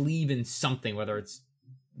believe in something, whether it's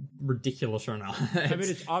ridiculous or not. I mean,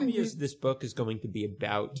 it's obvious this book is going to be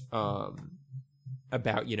about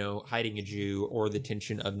hiding a Jew or the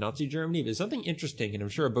tension of Nazi Germany. But something interesting, and I'm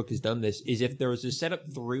sure a book has done this, is if there was a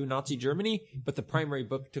setup through Nazi Germany, but the primary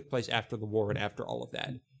book took place after the war and after all of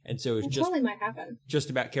that. And so it's totally might happen. Just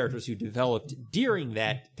about characters who developed during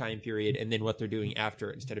that time period and then what they're doing after,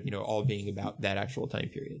 instead of, all being about that actual time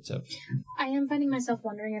period. So I am finding myself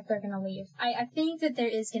wondering if they're going to leave. I think that there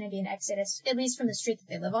is going to be an exodus, at least from the street that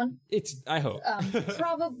they live on. I hope.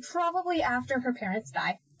 Probably after her parents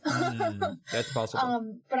die. That's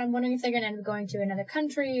possible. But I'm wondering if they're going to end up going to another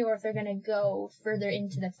country or if they're going to go further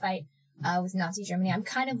into the fight with Nazi Germany. I'm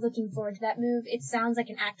kind of looking forward to that move. It sounds like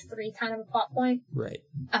an Act 3 kind of a plot point. Right.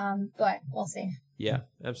 But we'll see. Yeah,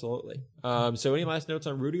 absolutely. So any last notes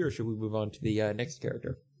on Rudy, or should we move on to the next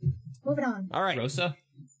character? Moving on. All right.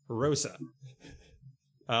 Rosa.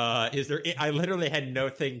 I literally had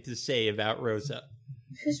nothing to say about Rosa.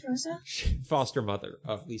 Who's Rosa? Foster mother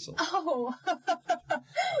of Liesel. Oh.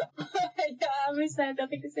 Yeah, I was sad.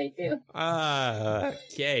 Nothing to say too.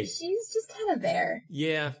 Okay. She's just kind of there.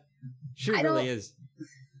 Yeah. She really is.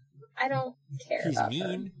 I don't care about her.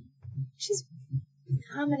 She's mean.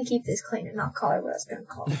 I'm going to keep this clean and not call her what I was going to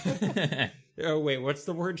call her. Oh, wait. What's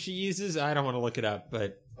the word she uses? I don't want to look it up,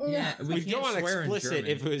 but... Yeah, we don't want explicit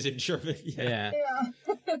if it was in German. Yeah.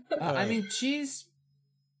 I mean, she's...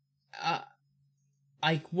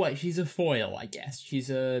 she's a foil, I guess. She's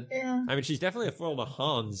a... Yeah. I mean, she's definitely a foil to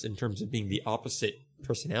Hans in terms of being the opposite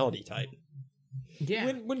personality type.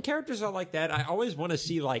 Yeah. When characters are like that, I always want to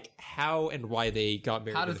see, how and why they got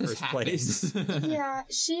married in the first place. Yeah,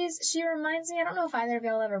 she reminds me, I don't know if either of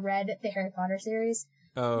y'all ever read the Harry Potter series.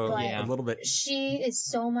 Oh, yeah. A little bit. She is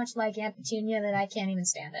so much like Aunt Petunia that I can't even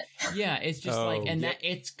stand it. Yeah, it's just that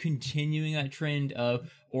it's continuing that trend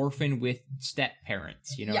of orphan with step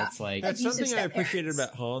parents. It's like... That's something I appreciated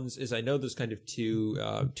about Hans, is I know there's kind of two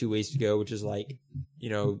ways to go, which is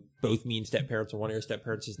both mean step parents or one of your step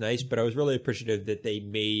parents is nice, but I was really appreciative that they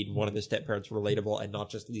made one of the step parents relatable and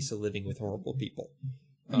not just Lisa living with horrible people.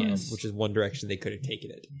 Yes. Which is one direction they could have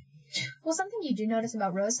taken it. Well, something you do notice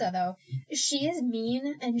about Rosa, though, she is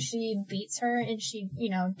mean and she beats her and she,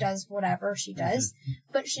 does whatever she does,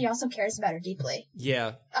 but she also cares about her deeply.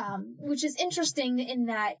 Yeah. Which is interesting in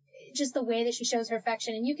that just the way that she shows her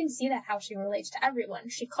affection, and you can see that how she relates to everyone.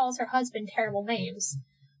 She calls her husband terrible names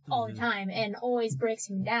all the time and always breaks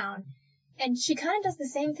him down. And she kind of does the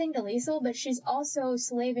same thing to Liesel, but she's also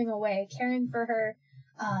slaving away, caring for her.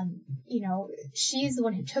 She's the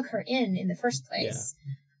one who took her in the first place.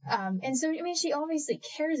 Yeah. And so, I mean, she obviously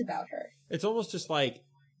cares about her. It's almost just like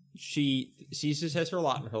she just has her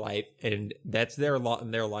lot in her life, and that's their lot in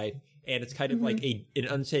their life, and it's kind of like an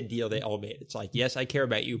unsaid deal they all made. It's like, yes, I care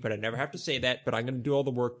about you, but I never have to say that, but I'm going to do all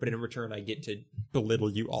the work, but in return, I get to belittle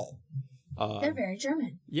you all. They're very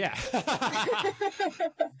German. Yeah.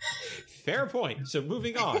 Fair point. So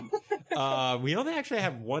moving on. We only actually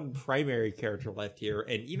have one primary character left here,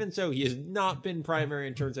 and even so, he has not been primary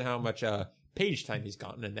in terms of how much page time he's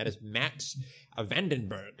gotten, and that is Max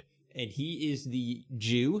Vandenberg. And he is the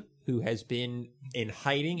Jew who has been in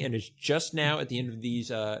hiding and is just now at the end of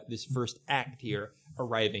this first act here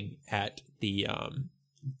arriving at the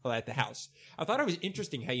at the house. I thought it was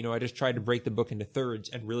interesting how, I just tried to break the book into thirds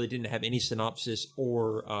and really didn't have any synopsis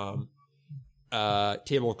or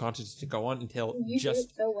table of contents to go on until You did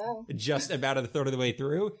it so well. just about a third of the way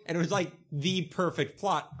through, and it was like the perfect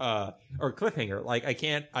plot or cliffhanger. Like I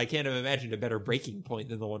can't have imagined a better breaking point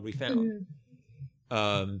than the one we found.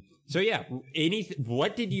 So yeah,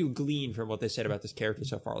 what did you glean from what they said about this character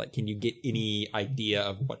so far? Like, can you get any idea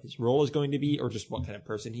of what his role is going to be, or just what kind of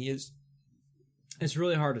person he is? It's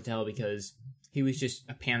really hard to tell because he was just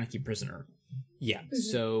a panicky prisoner. Yeah.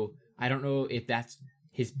 So I don't know if that's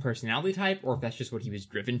his personality type or if that's just what he was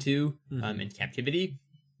driven to in captivity.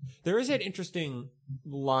 There is an interesting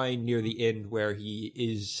line near the end where he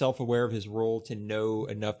is self-aware of his role to know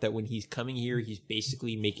enough that when he's coming here, he's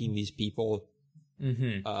basically making these people,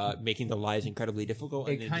 making their lives incredibly difficult,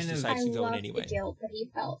 and then just decides to go in anyway. The guilt that he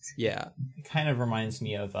felt. Yeah. It kind of reminds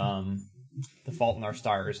me of The Fault in Our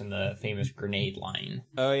Stars and the famous grenade line.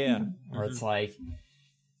 Oh, yeah. Where it's like,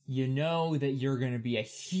 you know that you're going to be a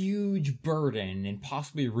huge burden and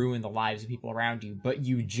possibly ruin the lives of people around you, but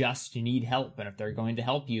you just need help. And if they're going to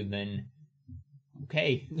help you, then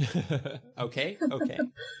okay. Okay.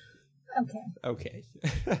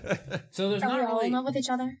 So there's Are not we all really in love with each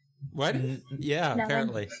other? What? Yeah, Nothing.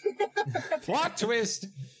 apparently. Plot twist!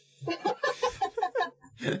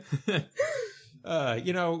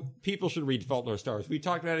 People should read Fault in Our Stars. We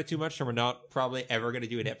talked about it too much, so we're not probably ever going to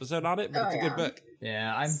do an episode on it, but it's a good book.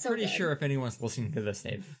 Yeah, I'm So pretty good. sure if anyone's listening to this,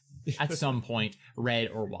 they've at some point read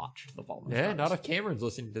or watched The Fault in Our Yeah, Stars. not if Cameron's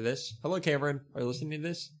listening to this. Hello, Cameron. Are you listening to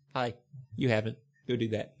this? Hi. You haven't. Go do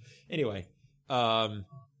that. Anyway,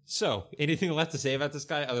 so anything left to say about this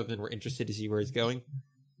guy other than we're interested to see where he's going?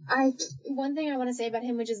 One thing I want to say about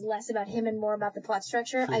him, which is less about him and more about the plot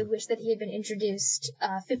structure, I wish that he had been introduced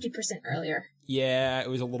 50% earlier. Yeah, it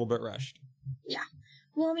was a little bit rushed. Yeah.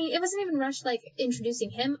 Well, I mean, it wasn't even rushed, like, introducing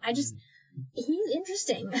him. He's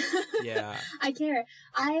interesting. Yeah. I care.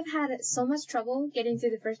 I've had so much trouble getting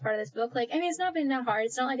through the first part of this book. Like, I mean, it's not been that hard.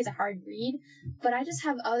 It's not like it's a hard read, but I just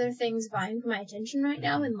have other things vying for my attention right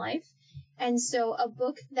now in life. And so a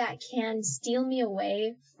book that can steal me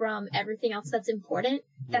away from everything else that's important,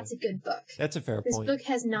 that's a good book. That's a fair This point. book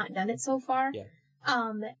has not done it so far. Yeah.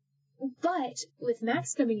 But with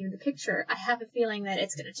Max coming into the picture, I have a feeling that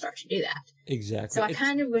it's going to start to do that. Exactly. So I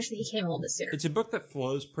kind of wish that he came a little bit sooner. It's a book that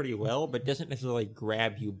flows pretty well, but doesn't necessarily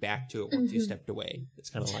grab you back to it once you stepped away. It's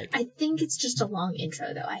kind of like... I think it's just a long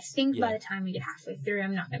intro, though. I think by the time we get halfway through,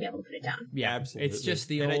 I'm not going to be able to put it down. Yeah, absolutely. It's just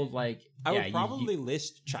the And old, I would probably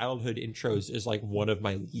list childhood intros as like one of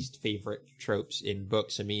my least favorite tropes in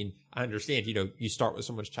books. I mean, I understand, you start with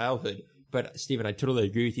someone's childhood, but Stephen, I totally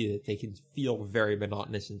agree with you that they can feel very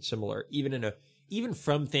monotonous and similar, even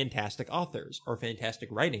from fantastic authors or fantastic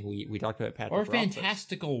writing. We talked about Patrick or Rothfuss.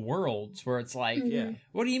 fantastical worlds where it's like, Yeah.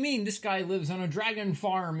 what do you mean this guy lives on a dragon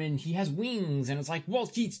farm and he has wings? And it's like, well,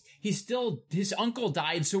 he's still, his uncle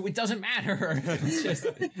died, so it doesn't matter. It's just,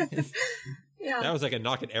 Yeah. That was like a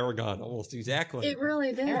knock at Aragon, almost exactly. It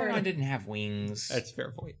really did. Aragon didn't have wings. That's a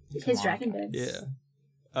fair point. His dragon did. Yeah.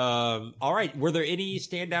 All right. Were there any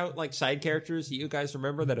standout like side characters that you guys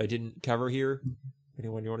remember that I didn't cover here?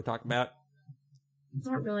 Anyone you want to talk about?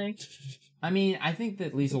 Not really. I mean, I think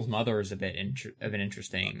that Liesel's mother is a bit of an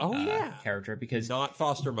interesting character because Not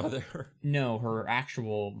foster mother. no, her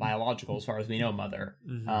actual biological, as far as we know, mother.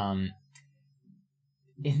 In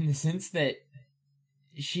the sense that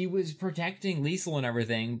she was protecting Liesel and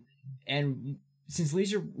everything, and since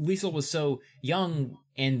Liesel was so young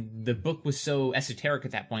and the book was so esoteric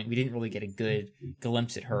at that point, we didn't really get a good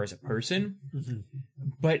glimpse at her as a person.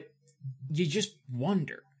 But you just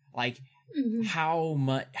wonder, like, how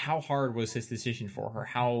hard was this decision for her?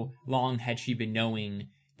 How long had she been knowing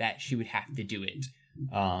that she would have to do it?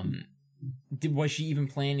 Was she even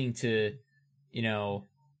planning to,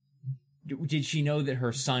 did she know that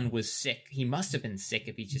her son was sick? He must have been sick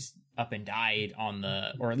if he just up and died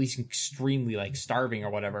or at least extremely like starving or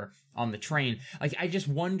whatever on the train. Like, I just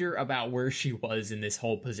wonder about where she was in this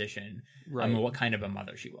whole position. Right. I mean, what kind of a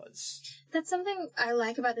mother she was. That's something I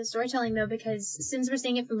like about the storytelling, though, because since we're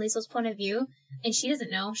seeing it from Liesel's point of view, and she doesn't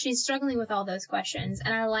know, she's struggling with all those questions,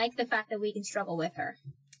 and I like the fact that we can struggle with her.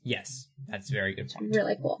 Yes, that's a very good point.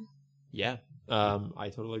 Really cool. Yeah. I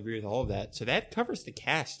totally agree with all of that. So that covers the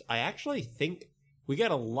cast. I actually think we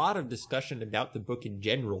got a lot of discussion about the book in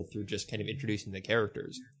general through just kind of introducing the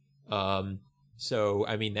characters. So,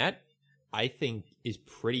 I mean, that I think is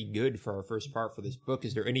pretty good for our first part for this book.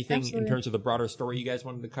 Is there anything in terms of the broader story you guys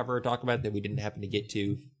wanted to cover or talk about that we didn't happen to get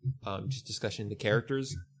to? Just discussing the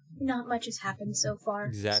characters? not much has happened so far.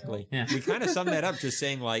 Exactly. So. Yeah. We kind of sum that up just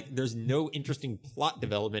saying, like, there's no interesting plot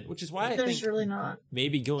development, which is why I There's think really not.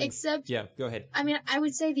 maybe going... Except, Yeah, go ahead. I mean, I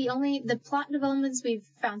would say the plot developments we've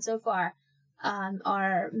found so far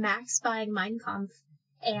are Max buying Mein Kampf,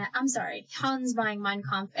 and Hans buying Mein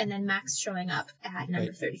Kampf, and then Max showing up at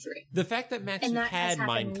number 33. The fact that Max And that has had Mein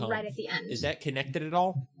happened Kampf, right at the end. is that connected at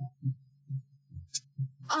all?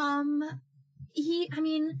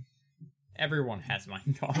 Everyone has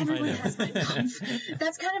Mein Kampf. Everyone know. has Mein Kampf.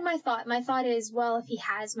 That's kind of my thought. My thought is, well, if he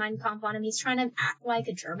has Mein Kampf on him, he's trying to act like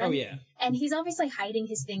a German. Oh, yeah. And he's obviously hiding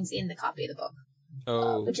his things in the copy of the book,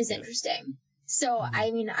 Oh, which is yeah. interesting. So,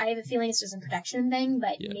 I mean, I have a feeling it's just a protection thing,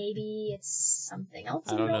 but Yeah. maybe it's something else.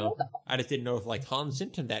 I we don't know. about. I just didn't know if, like, Hans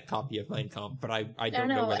sent him that copy of Mein Kampf, but I don't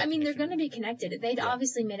know. No, where that I mean, they're connection going to is. be connected. They'd Yeah.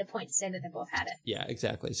 obviously made a point to say that they both had it. Yeah,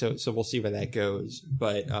 exactly. So we'll see where that goes.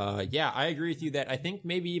 But yeah, I agree with you that I think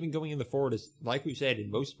maybe even going in the forward is, like we said, in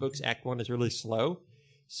most books, Act 1 is really slow.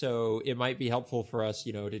 So it might be helpful for us,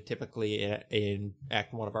 to typically in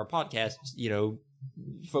Act 1 of our podcast,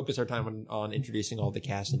 focus our time on introducing all the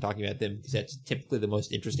cast and talking about them, because that's typically the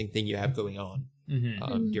most interesting thing you have going on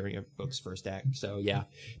during a book's first act. So yeah,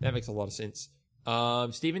 that makes a lot of sense.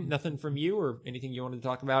 Steven, nothing from you or anything you wanted to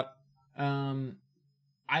talk about?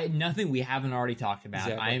 Nothing we haven't already talked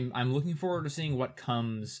about. Exactly. I'm looking forward to seeing what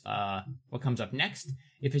comes up next.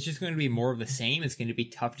 If it's just going to be more of the same, it's going to be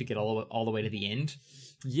tough to get all the way to the end.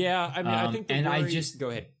 Yeah, I mean, I think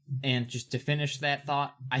go ahead. And just to finish that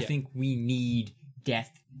thought, I think we need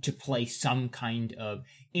Death to play some kind of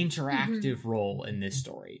interactive role in this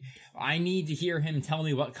story. I need to hear him tell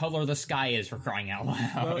me what color the sky is, for crying out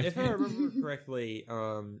loud. Well, if I remember correctly,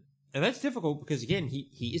 and that's difficult because, again,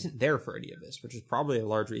 he isn't there for any of this, which is probably a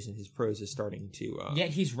large reason his prose is starting to... Yet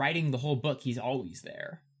he's writing the whole book. He's always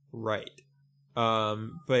there. Right.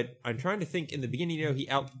 But I'm trying to think, in the beginning, he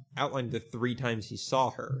outlined the 3 times he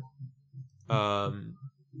saw her.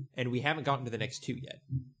 And we haven't gotten to the next 2 yet.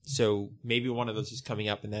 So maybe one of those is coming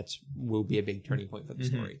up, and will be a big turning point for the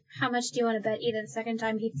story. How much do you want to bet either the second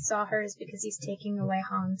time he saw her is because he's taking away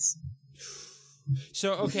Hans?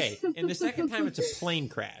 So, okay, and the second time it's a plane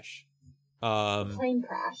crash. Plane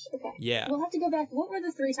crash. Okay. Yeah. We'll have to go back. What were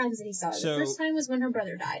the 3 times that he saw her? So- The first time was when her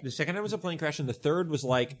brother died. The second time was a plane crash, and the third was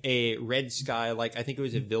like a red sky, like I think it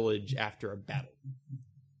was a village after a battle.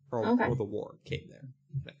 Or the war came there.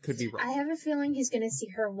 That could be wrong. I have a feeling he's going to see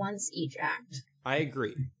her once each act. I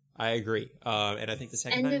agree. And I think the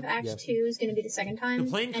second End time... of Act 2 is going to be the second time.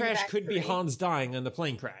 The plane End of crash Act could be 3. Hans dying on the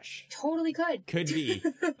plane crash. Totally could. Could be.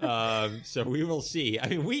 So we will see. I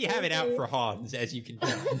mean, we have it out for Hans, as you can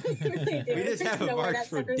tell. We just have a mark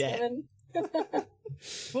for death.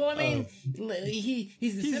 Well, I mean,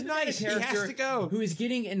 he's the sympathetic nice. He has character to go. who is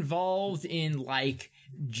getting involved in, like,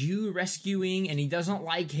 Jew rescuing, and he doesn't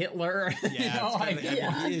like Hitler.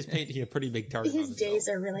 Yeah, he is painting a pretty big target. His days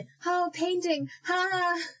are really, painting,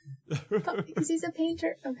 because he's a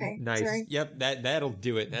painter. Okay, nice. sorry. Yep, that'll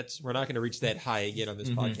do it. We're not going to reach that high again on this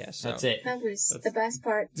podcast. So. That's it. That was the best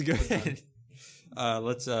part. Let's go ahead.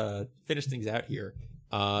 Let's finish things out here.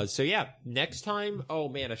 So yeah, next time. Oh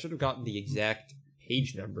man, I should have gotten the exact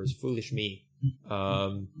page numbers. Foolish me.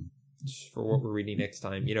 For what we're reading next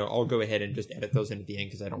time, I'll go ahead and just edit those in at the end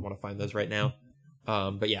because I don't want to find those right now.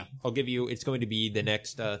 But yeah, I'll give you. It's going to be the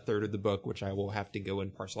next third of the book, which I will have to go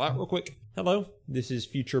and parcel out real quick. Hello, this is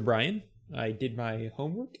Future Brian. I did my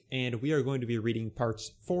homework, and we are going to be reading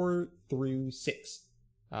parts 4 through 6.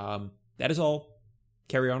 That is all.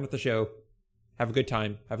 Carry on with the show. Have a good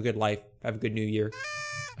time. Have a good life. Have a good new year.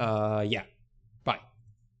 Yeah. Bye.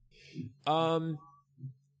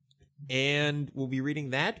 And we'll be reading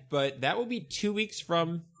that, but that will be 2 weeks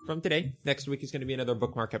from today. Next week is going to be another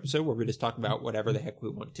bookmark episode where we just talk about whatever the heck we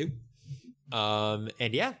want to.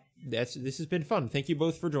 And yeah, this has been fun. Thank you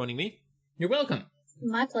both for joining me. You're welcome.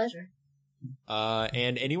 My pleasure.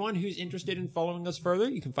 And anyone who's interested in following us further,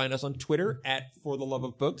 you can find us on Twitter at For the Love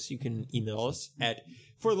of Books. You can email us at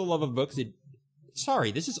For the Love of Books.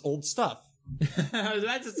 Sorry, this is old stuff. I was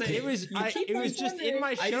about to say it was just in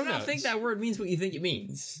my show notes. I do not think that word means what you think it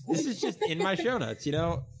means. This is just in my show notes.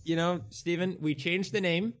 Steven, we changed the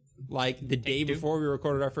name like the day before we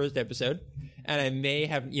recorded our first episode, and I may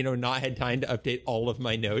have not had time to update all of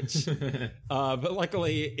my notes. But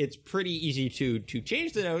luckily, it's pretty easy to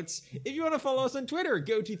change the notes. If you want to follow us on Twitter,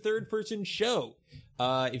 go to Third Person Show.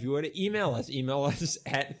 If you want to email us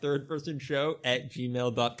at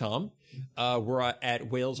thirdpersonshow@gmail.com. We're at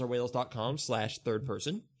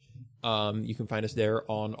whalesorwhales.com/thirdperson. You can find us there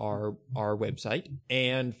on our website.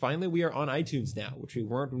 And finally, we are on iTunes now, which we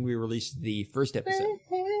weren't when we released the first episode.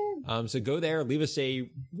 So go there, leave us a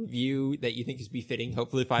review that you think is befitting,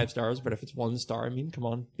 hopefully 5 stars, but if it's 1 star, I mean, come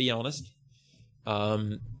on, be honest.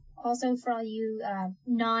 Also, for all you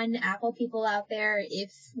non-Apple people out there,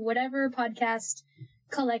 if whatever podcast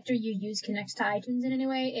collector you use connects to iTunes in any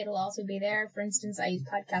way, it'll also be there. For instance, I use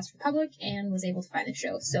Podcast Republic and was able to find the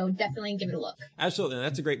show, so definitely give it a look. Absolutely, and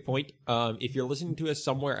that's a great point. If you're listening to us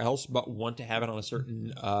somewhere else but want to have it on a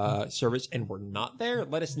certain service and we're not there,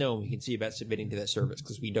 let us know and we can see about submitting to that service,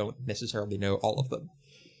 because we don't necessarily know all of them.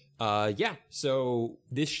 So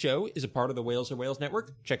this show is a part of the Whales Are Whales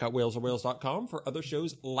network. Check out whalesorewhales.com for other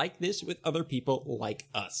shows like this with other people like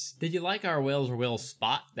us. Did you like our Whales Are Whales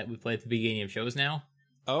spot that we play at the beginning of shows now?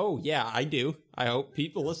 Oh, yeah, I do. I hope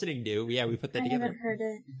people listening do. Yeah, we put that together. I haven't heard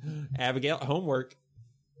it. Abigail, homework.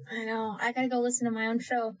 I know. I gotta go listen to my own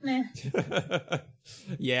show. Meh.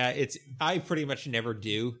 Yeah, I pretty much never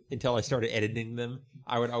do until I started editing them.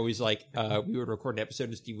 I would always we would record an episode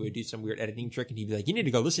and Steve would do some weird editing trick and he'd be like, you need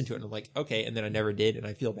to go listen to it. And I'm like, okay. And then I never did. And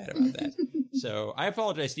I feel bad about that. So I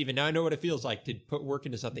apologize, Steven. Now I know what it feels like to put work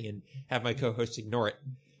into something and have my co-hosts ignore it.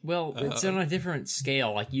 Well, it's on a different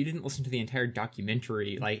scale. Like, you didn't listen to the entire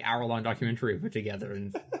documentary, like, hour-long documentary put together,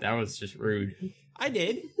 and that was just rude. I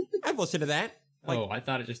did. I've listened to that. I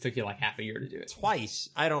thought it just took you, like, half a year to do it. Twice.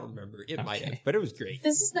 I don't remember. It might have, but it was great.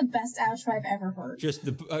 This is the best outro I've ever heard. Just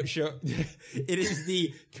the show. It is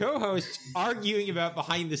the co-hosts arguing about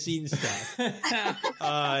behind-the-scenes stuff.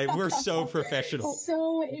 We're so professional.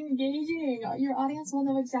 So engaging. Your audience will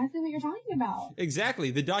know exactly what you're talking about. Exactly.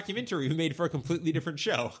 The documentary we made for a completely different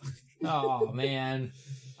show. Oh, man.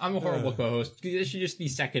 I'm a horrible co-host. This should just be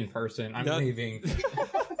second person. I'm leaving.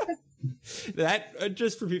 That,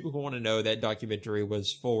 just for people who want to know, that documentary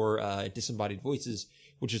was for Disembodied Voices,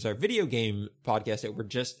 which is our video game podcast that we're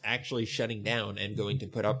just actually shutting down and going to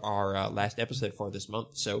put up our last episode for this month.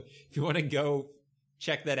 So if you want to go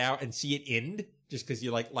check that out and see it end, just because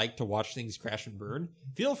you like to watch things crash and burn,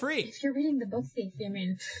 feel free. If you're reading the book thief, I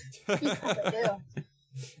mean, you gotta do.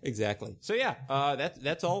 Exactly. So yeah,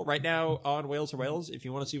 that's all right now on Whales Are Whales. If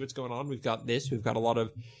you want to see what's going on, we've got a lot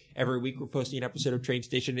of, every week we're posting an episode of Train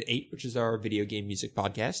Station at 8, which is our video game music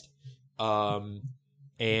podcast.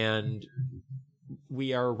 And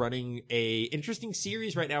we are running a interesting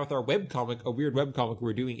series right now with our webcomic, a weird webcomic.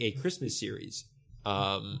 We're doing a Christmas series.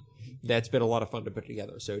 That's been a lot of fun to put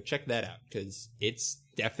together. So check that out, because it's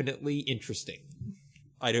definitely interesting.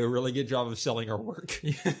 I do a really good job of selling our work.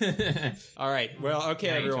 All right. Well, okay,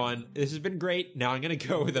 everyone. This has been great. Now I'm going to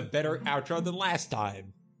go with a better outro than last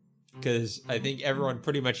time, because I think everyone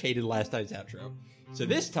pretty much hated last time's outro. So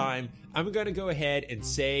this time, I'm going to go ahead and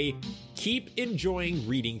say, keep enjoying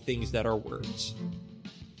reading things that are words.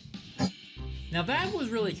 Now that was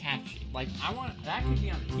really catchy. Like, that could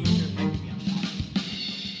be on a t-shirt.